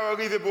bagaille ça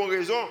arrive pour une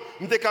raison.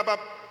 Je suis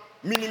capable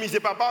de minimiser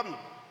papa.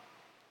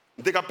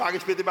 Je suis capable de pas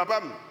respecter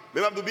papa.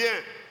 Mais je dis bien,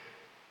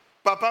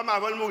 papa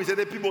avant de mourir,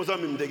 c'était plus bon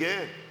ami.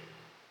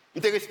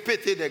 Je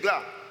respecté des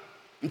gars.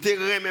 Je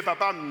aimé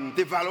papa,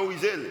 je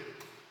valorisé.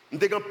 Je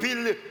suis en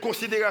pile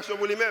considération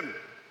pour lui-même.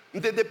 Je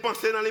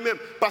dépensé dans lui-même.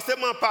 Pas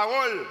seulement en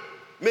parole,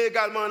 mais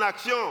également en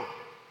action.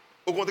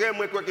 Au contraire,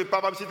 moi, je crois que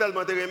papa me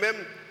tellement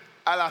même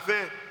à la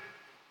fin,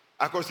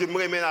 à cause que je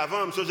me remets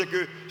avant, je me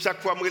que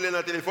chaque fois que je me remets dans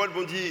le téléphone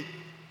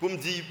pour me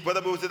dire,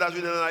 pendant que je suis aux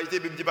États-Unis en Haïti,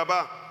 puis je me dis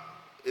papa,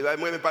 et ben,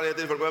 moi, je me parle au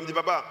téléphone, je me dis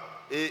papa,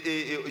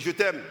 je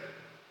t'aime.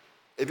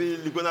 Et puis,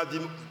 il a dit,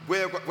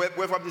 ouais,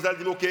 il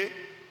dit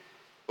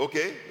ok.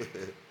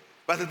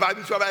 Parce que c'est pas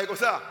habitué à travailler comme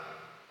ça.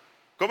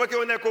 Comment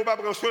on est qu'on ne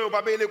prend soin, on ne peut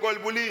pas payer l'école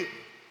pour lui.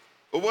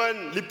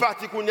 Il est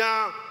parti,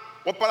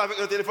 on parle avec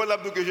le téléphone, là,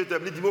 que je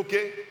t'aime. Il dit ok.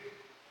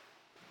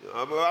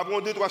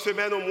 Après 2-3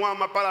 semaines, au moins,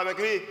 on parle avec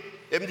lui. Et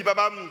il me dit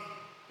papa,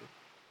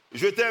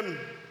 je t'aime.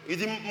 Il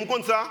dit, je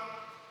compte ça.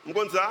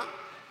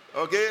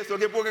 Ok, c'est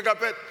ok pour que tu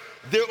fait.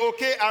 De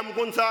ok à me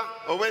compte ça,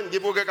 je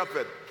pour que tu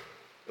fait.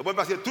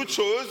 Parce que toutes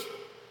choses,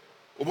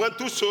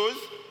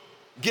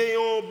 gagnent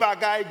un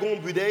bagage, un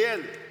but derrière.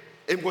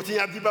 Et je continue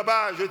à dire,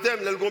 papa, je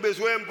t'aime, j'ai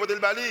besoin de porter le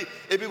bali.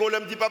 Et puis, on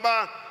me dit,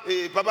 papa,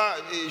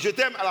 je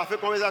t'aime, à la fin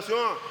de la conversation.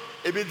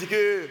 Et puis, il dit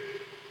que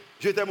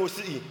je t'aime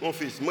aussi, mon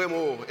fils, moi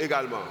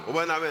également.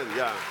 Amen.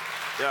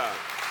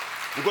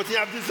 Je continue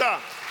à dire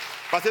ça.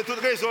 Parce que toute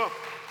raison,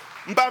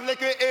 je ne parle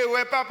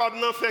que, papa,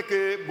 non fait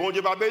que, bon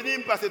Dieu va bénir,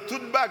 parce que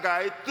toute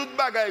bagaille,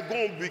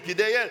 bon but qui est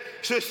derrière,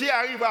 ceci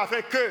arrive à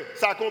faire que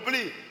ça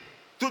accomplit.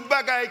 Toute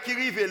bagaille qui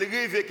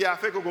arrive, qui a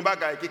fait que bon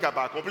bagaille qui est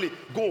capable d'accomplir,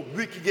 bon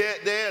but qui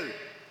est derrière.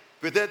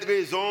 Peut-être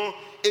raison,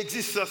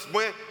 existence,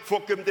 moi, il faut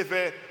que je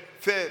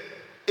fasse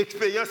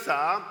expérience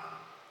ça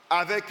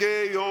avec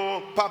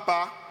un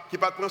papa qui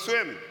ne prend pas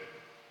soin.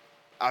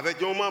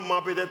 Avec une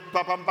maman, peut-être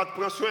papa ne prend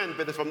pas soin,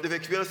 peut-être que je faire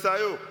expérience ça.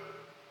 Et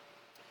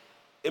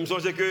je me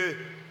souviens que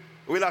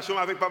la relation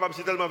avec papa,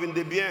 c'est tellement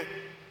de bien.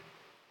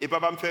 Et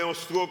papa me fait un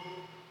stroke.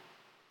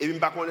 Et je ne sais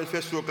pas comment il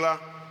fait ce stroke là.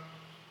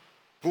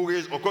 Pour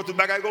encore tout le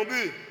bagage qu'on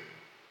but.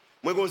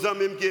 Moi, j'ai un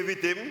ami qui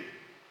invite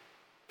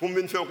pour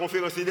me faire une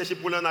conférence de leadership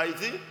pour en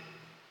Haïti.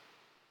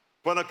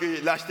 Pendant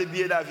que l'acheter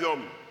billet d'avion,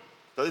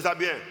 attendez ça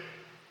bien,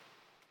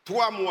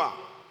 3 mois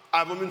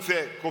avant de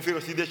faire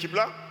conférence de leadership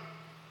là,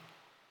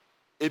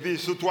 Et puis,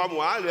 sur 3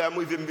 mois, le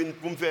moi, il vient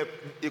pour me faire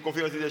des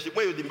conférences de leadership.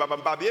 Moi, il dit, je ne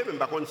vais pas bien, mais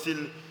par contre,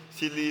 s'il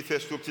fait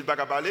ce qu'il ne va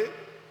pas parler.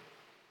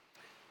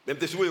 Même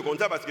si souvent, comme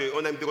ça, parce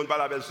qu'on aime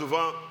parler avec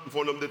souvent, il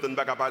faut un homme de temps ne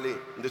pas parler.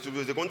 Je suis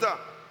souvent comme ça.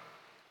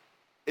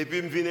 Et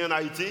puis, je viens en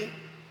Haïti,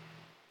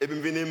 et puis,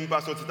 je viens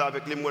passer un temps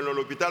avec les moines dans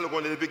l'hôpital.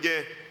 Donc, depuis que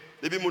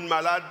je suis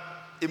malade,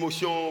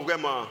 émotion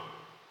vraiment.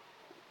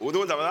 Vous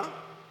comprenez ça, là?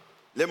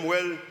 Les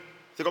moelles,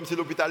 c'est comme si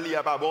l'hôpital n'est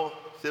pas bon,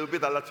 c'est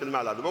l'hôpital là qui fait le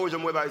malade. Vous voyez, je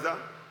ne vois pas ça?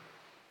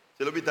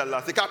 C'est l'hôpital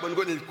là. C'est quand on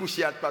connaît le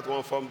coucher pas trop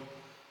en forme.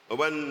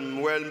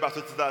 Moi, je passe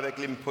tout temps avec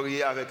lui, je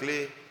prie avec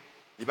lui.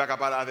 Il ne va pas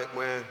parler avec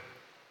moi.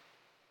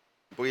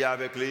 Je prie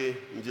avec lui,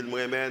 je me dis, je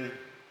me remène.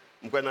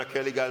 Je me dans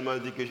cœur également, je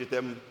dis que je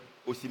t'aime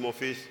aussi mon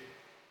fils.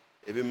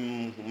 Et puis,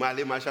 je vais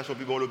aller chercher un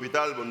plus bon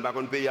l'hôpital. Je ne vais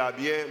pas payer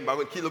bien. Je ne sais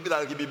pas qui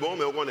l'hôpital qui est bon,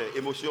 mais on connaît.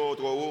 Émotion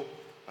trop haut.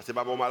 Ce n'est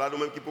pas bon malade. Ou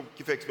même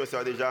qui fait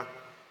expérience déjà.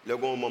 Le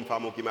gars, mon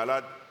femme qui est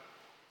malade.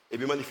 Et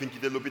puis, je finis de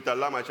quitter l'hôpital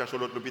là, je vais chercher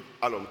l'autre hôpital.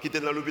 Alors, quitter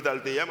dans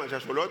l'hôpital, je vais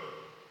chercher l'autre.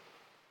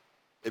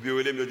 Et puis,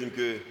 il me dit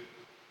que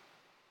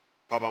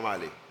papa m'a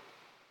allé.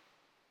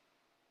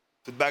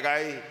 Toute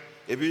bagaille.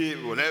 Et puis,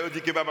 là, il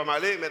dit que papa m'a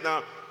allé.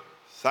 Maintenant,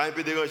 ça a un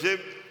peu dérangé.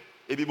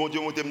 Et puis, bon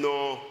Dieu, monte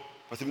non.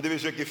 Parce que je me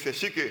dis que fait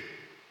chic.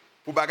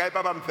 Pour bagaille,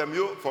 papa me fait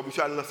mieux. Il faut que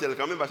je aille dans le ciel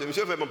quand même. Parce que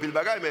monsieur fait mon pile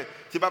bagaille. Mais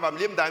si papa me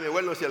dit, je vais aller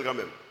dans le ciel quand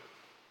même.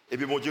 Et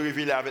puis, bon Dieu,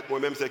 révélé avec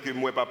moi-même, c'est que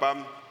moi, papa,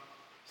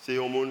 c'est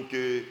un monde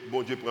que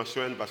bon Dieu prend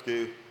soin. Parce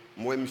que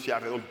moi, monsieur,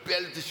 avec une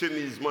belle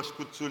chemise, manche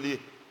coute sous les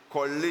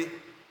collés.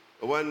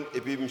 Et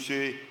puis,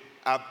 monsieur,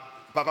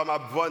 papa m'a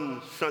vendu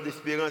champ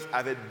d'espérance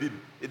avec la Bible.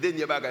 Et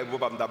dernier bagage,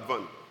 papa m'a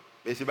vendu.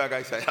 Mais si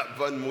bagage ça a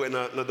vendu, moi,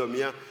 dans le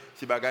domaine,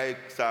 si bagage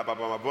ça,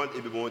 papa m'a vendu,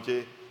 et puis bon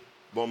Dieu,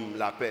 bon,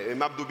 la paix. Et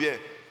m'a dit bien,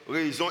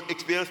 raison,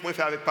 expérience, moi,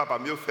 fait avec papa,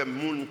 mieux fait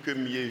monde que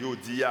mieux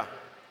aujourd'hui.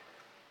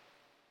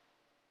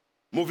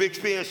 Mauvaise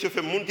expérience, je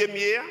fais monde que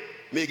mieux,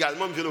 mais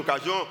également, j'ai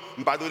l'occasion,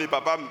 je pardonner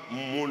papa,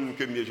 monde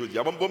que mieux aujourd'hui.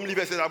 Bon, je vais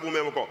verser ça pour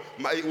moi encore.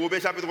 Romains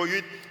chapitre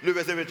 8, le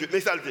verset 28. Mais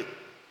ça le dit.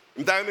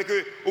 Je me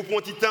que au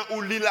prend petit temps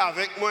ou lire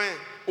avec moi,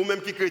 ou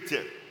même qui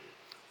chrétien.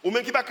 Ou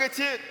même qui pas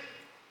chrétien,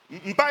 je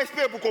ne pas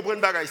espérer pour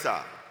comprendre bagay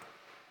ça.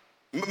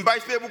 Je ne pas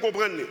espérer pour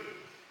comprendre.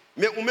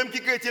 Mais ou même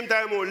qui chrétien,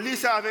 je lire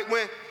ça avec moi.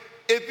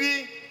 Et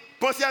puis,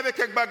 pensez avec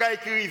quelques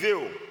bagages qui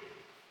arrivent.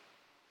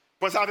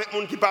 Pensez avec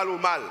les gens qui parlent au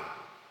mal.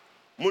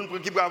 Les gens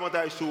qui prennent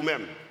avantage sur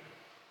eux-mêmes.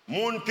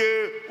 Les gens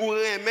que vous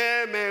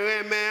remet, mais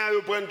remet,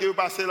 vous prenez que vous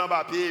passez dans le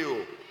papier.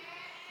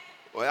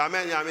 Oui,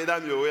 amen,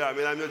 mesdames,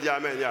 mesdames, disent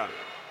amen.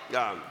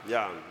 Bien,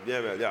 bien.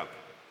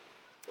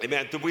 Eh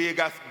bien, tu pries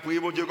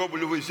mon Dieu pour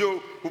l'ouvrir les yeux,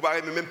 pour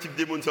parler le même type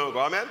de monde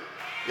encore. Amen.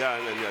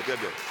 Très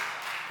bien.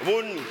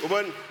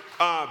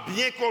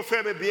 Bien qu'on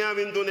fait, mais bien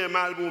venir donner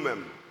mal pour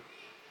vous-même.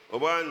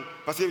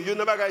 Parce que il y a une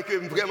chose qui est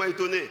vraiment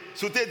étonné.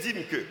 Si tu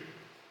dis que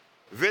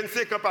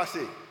 25 ans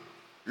passés,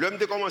 l'homme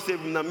a commencé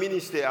dans le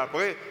ministère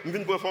après, je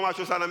viens pour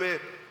formation ça dans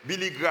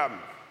Billy Graham.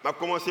 Je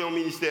commencé au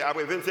ministère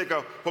après 25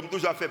 ans, comme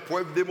toujours fait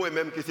preuve de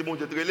moi-même que c'est mon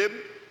Dieu très libre,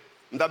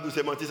 je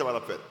vais mentir, ça va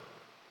la faire.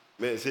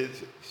 Mais c'est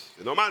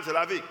normal, c'est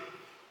la vie.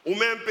 Ou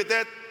même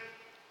peut-être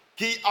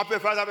qui a fait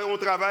face avec un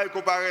travail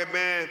comparé,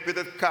 mais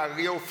peut-être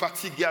carrière,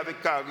 fatigué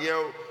avec carrière,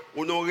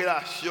 ou une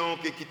relation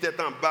qui était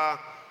en bas,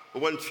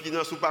 ou une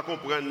finance ou pas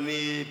comprendre,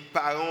 ni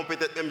parents,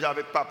 peut-être même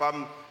avec papa,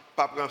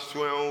 pas prendre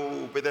soin,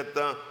 ou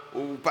peut-être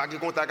ou pas de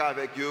contact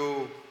avec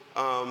eux,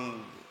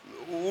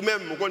 ou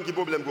même qui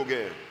problème qu'on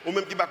gagne, ou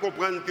même qui va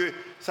comprendre que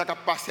ça a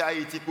passé à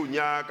Haïti,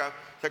 ça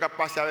a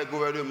passé avec le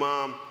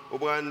gouvernement,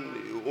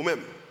 ou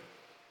même.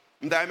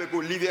 Je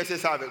vais livrer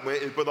ça avec moi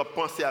et peut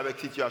penser avec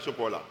la situation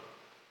pour là.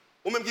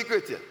 Ou même qui est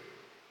chrétien.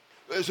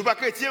 Si vous n'êtes pas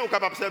chrétien, vous êtes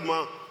capable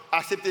seulement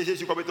accepter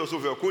Jésus comme étant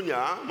sauveur. Je vais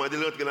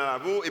rentrer dans la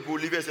vie et pour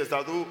livrer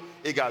ça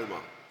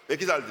également. Mais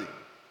qui ça le dit?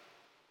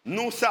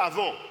 Nous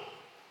savons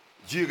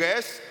du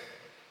reste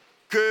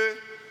que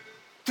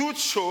toute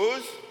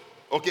chose,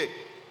 ok,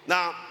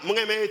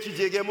 je vais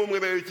étudier, je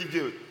vais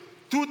étudier.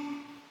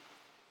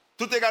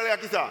 Tout égal à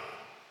qui ça?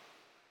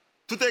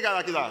 Tout égal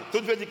à qui ça?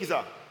 Tout veut dire qui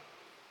ça?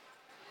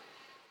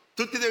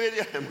 Tout qui veut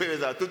dire,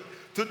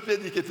 tout veut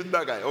dire que tout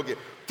bagaille, ok.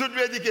 Tout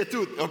veut dire que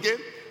tout, ok.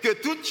 Que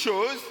toute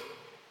chose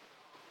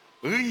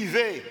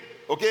rivée,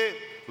 ok,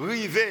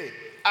 rivée,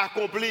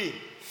 accomplie,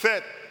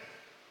 faite,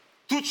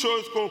 toute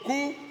chose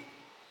concourt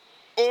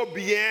au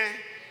bien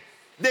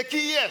de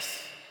qui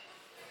est.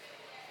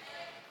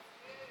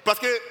 Parce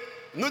que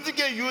nous disons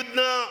que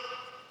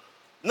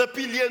dans le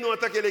pilier, nous en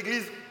tant que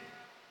l'Église,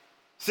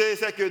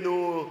 c'est que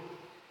nous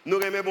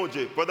aimons bon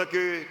Dieu. Pendant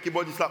que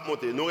bon Dieu s'est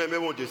monté, nous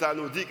aimons bon Dieu. Ça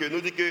nous dit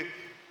que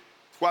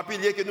 3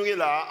 piliers que nous avons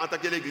là en tant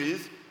que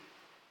l'Église,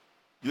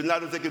 nous là,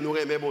 nous disons que nous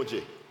aimons bon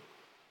Dieu.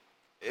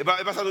 Et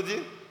bien ça nous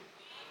dit?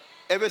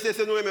 Et bien c'est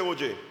nous aimons bon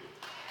Dieu.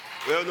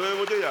 Oui, nous aimons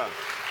bon Dieu, là.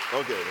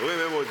 Ok, nous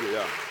aimons bon Dieu,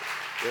 là.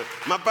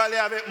 Je parle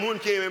avec les gens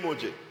qui aiment mon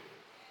Dieu.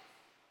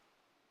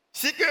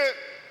 Si que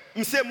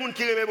c'est les gens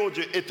qui aiment mon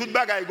Dieu et toute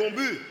bagaille est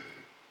but,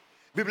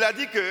 la Bible a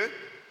dit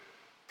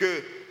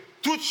que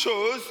toute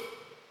chose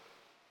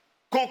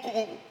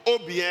concourt au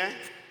bien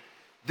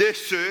de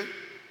ceux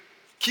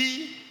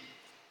qui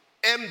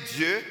aiment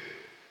Dieu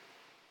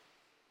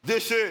de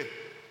ceux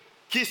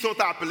qui sont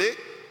appelés,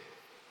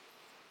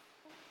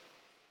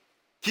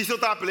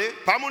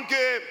 pas monde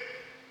que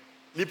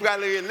les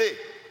pral relé,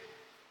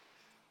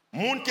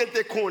 monde qui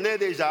te connaît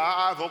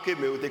déjà avant que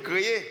me te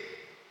créé.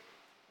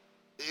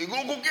 Et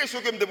une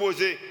question que me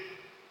poser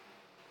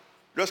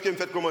lorsque me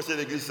fait commencer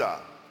l'église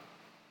ça.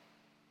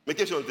 Mais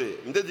question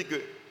me dit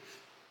que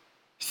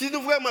si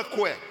nous vraiment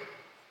croyons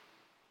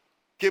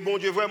que bon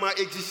Dieu vraiment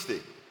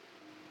existé,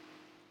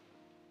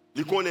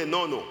 il connaît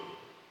non.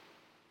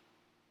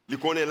 Il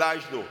connaît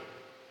l'âge non.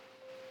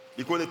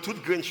 Il connaît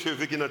toutes graines de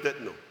cheveux qui sont dans la tête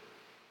non.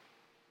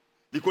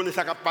 Il connaît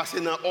ça qui a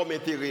passé dans l'homme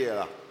intérieur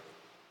là.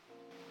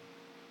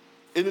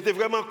 Et nous devons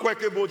vraiment croire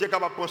que bon Dieu est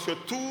capable de prendre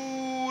sur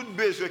tout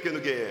besoin que nous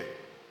avons.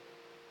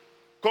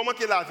 Comment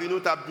que la vie nous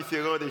est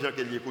différente des gens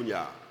qui sont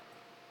là?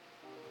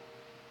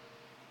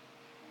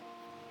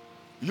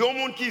 Il y a un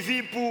monde qui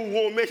vit pour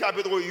Romains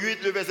chapitre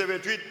 8, le verset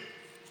 28.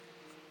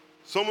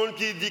 C'est un monde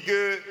qui dit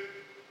que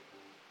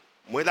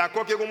moi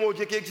d'accord que mon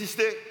Dieu qui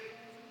existait.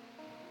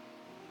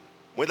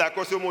 Moi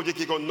d'accord c'est mon Dieu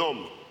qui connaît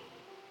homme.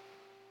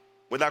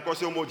 Moi d'accord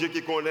c'est mon Dieu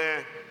qui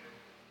connaît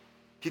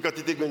qui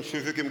quantité de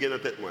cheveux que me dans la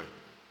tête moi.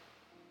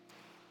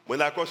 Moi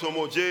d'accord c'est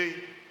mon Dieu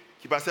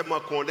qui pas seulement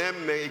connaît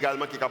mais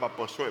également qui est capable de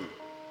prendre soin.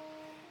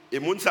 Et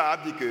mon ça a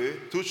dit que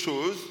toutes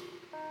choses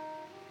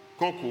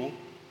concourent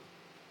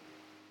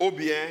au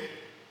bien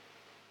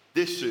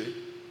de ceux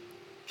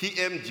qui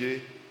aiment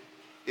Dieu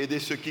et de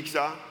ceux qui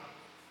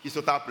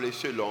sont appelés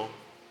selon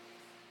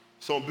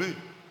son but,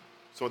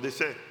 son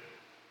dessein.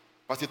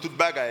 Parce que toute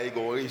bagaille a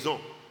une raison.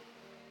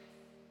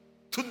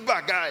 Toute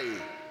bagaille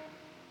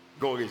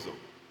a une raison.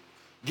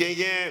 Il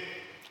y a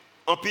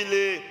un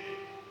pile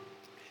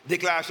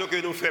déclaration que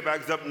nous faisons, par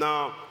exemple,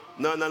 dans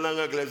la langue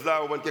anglaise,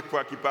 là, ou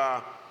quelquefois qui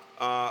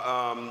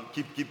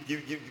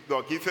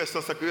fait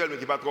sens en créole, mais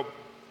qui n'est pas trop,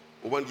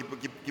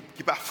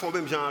 qui pas fort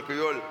même genre en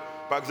créole.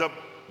 Par exemple,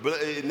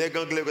 les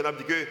nègres anglais, on a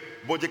dit que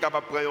bon Dieu est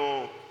capable de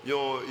prendre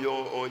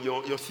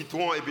un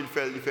citron et puis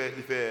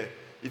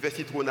il fait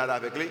citronnade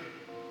avec lui.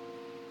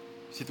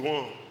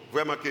 Citron,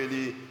 vraiment que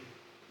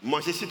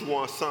manger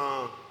citron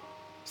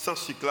sans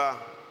sucre là,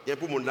 il y a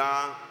pour mon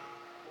là,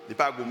 il n'est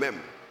pas goût même.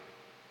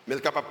 Mais il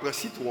est capable de prendre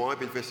citron et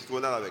puis il fait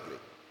citronnade avec lui.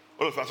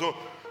 De toute façon,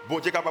 bon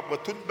Dieu est capable de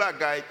prendre toute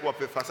bagaille qu'on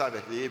peut faire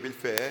avec lui et puis il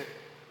fait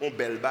une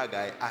belle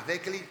bagaille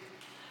avec lui.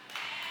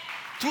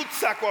 Tout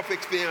ça qu'on fait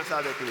expérience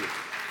avec lui.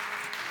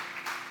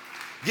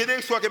 Il y a des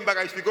histoires que je ne peux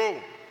pas expliquer.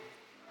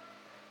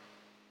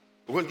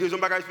 Vous comprenez que je ne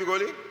peux pas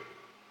expliquer?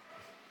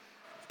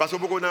 Parce que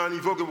vous avez un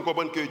niveau que vous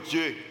comprenez que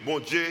Dieu, bon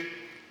Dieu,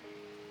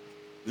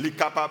 il est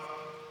capable de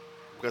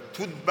prendre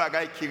toute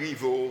bagaille qui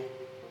arrive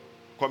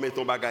comme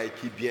étant bagaille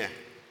qui est bien.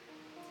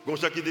 Comme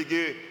ça qui dit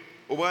que,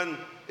 vous comprenez,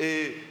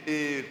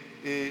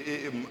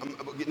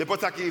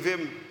 n'importe qui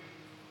arrive,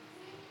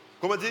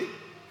 comment dire?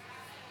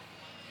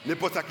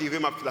 N'importe qui arrive,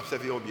 m'a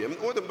servi bien.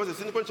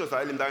 Si nous connaissons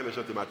ça, il me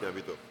chanter matin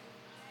avec toi.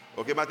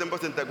 Ok, matin, je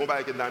vais vous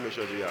parler de la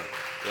méchante. Je vais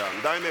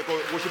vous parler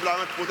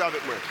monter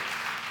avec moi.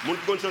 Mon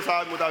connaissance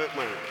ça, monter avec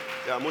moi.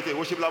 Monter,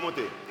 worship la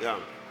monter.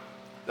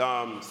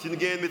 Si nous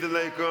gagnons, mettez dans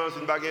l'écran, si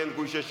nous ne gagnons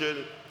pas, chercher.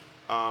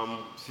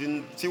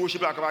 Si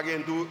worship la pas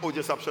gagner tout,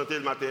 audience a chanter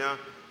le matin,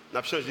 nous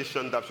avons changé de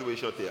chant, nous avons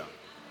chanter.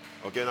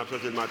 Ok, nous avons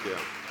changé le matin.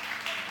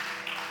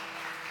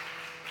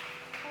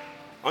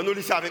 On nous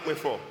lit ça avec moi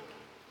fort.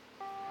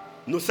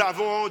 Nous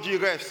savons du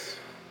reste.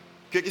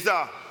 Qu'est-ce que c'est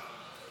ça?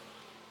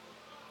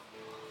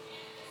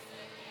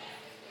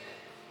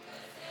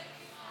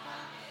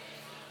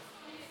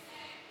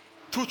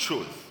 Toutes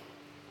choses.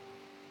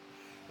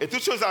 Et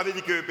toutes choses, ça veut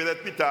dire que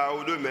peut-être plus tard,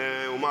 ou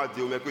demain, ou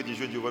mardi, ou mercredi,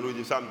 jeudi, ou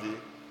vendredi, ou samedi,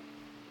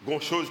 il y a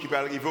des choses qui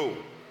peuvent arriver.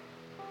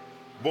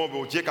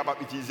 Bon, Dieu est capable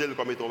d'utiliser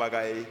comme étant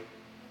bagaille.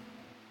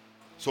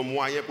 Son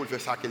moyen pour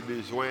faire ça qu'il a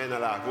besoin dans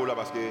la vie,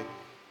 parce que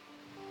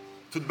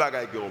toute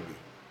bagaille est un but.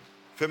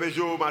 Fermez les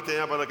jours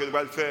matin, pendant que nous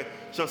allons faire,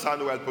 chance à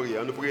nous allons prier.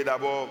 Nous prions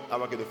d'abord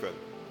avant que nous fassions.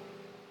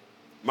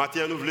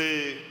 Matin, nous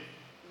voulons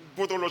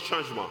pour le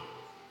changement.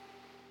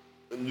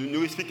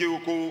 Nous expliquer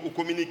ou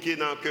communiquer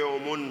dans le cœur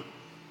du monde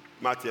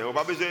matin. On n'a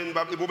pas besoin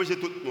de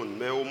tout le monde,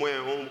 mais au moins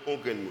on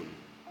grand monde.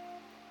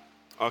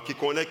 Qui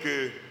connaît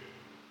que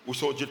nous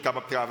sommes Dieu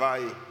capable de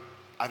travailler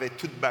avec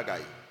toute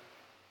bagaille.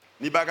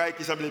 Ni bagaille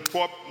qui semble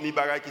propre, ni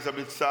bagaille qui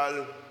semble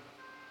sale,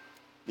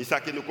 ni ça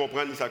que nous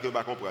comprenons, ni ça que nous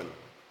ne comprenons pas.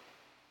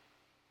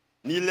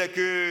 Ni les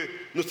que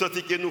nous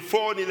sentons que nous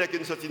forts, ni les que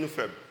nous sentons nous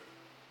faibles.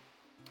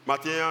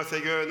 Matin,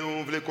 Seigneur,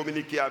 nous voulons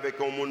communiquer avec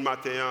un monde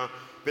matin,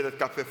 peut-être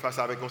qu'à faire face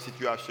avec une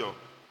situation.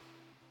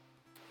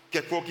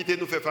 Quelquefois, quitter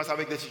nous faire face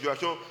avec des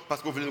situations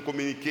parce qu'on veut nous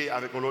communiquer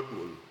avec un autre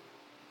monde.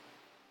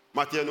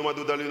 Matin, nous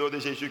demandons dans le nom de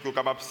Jésus qu'on est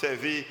capable de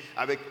servir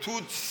avec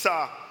tout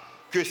ça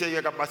que le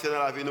Seigneur a passé dans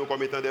la vie nous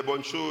comme étant des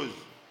bonnes choses.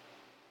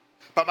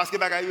 Pas parce que les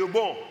bagages sont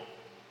bons,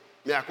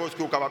 mais à cause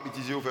qu'on est capable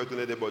d'utiliser pour faire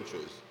tourner des bonnes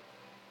choses.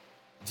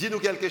 Dis-nous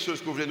quelque chose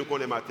que vous voulez nous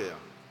connaître matin.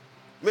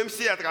 Même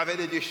si à travers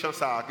des chants,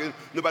 que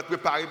nous allons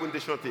préparer pour nous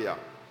chanter.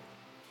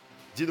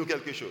 Dis-nous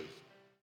quelque chose.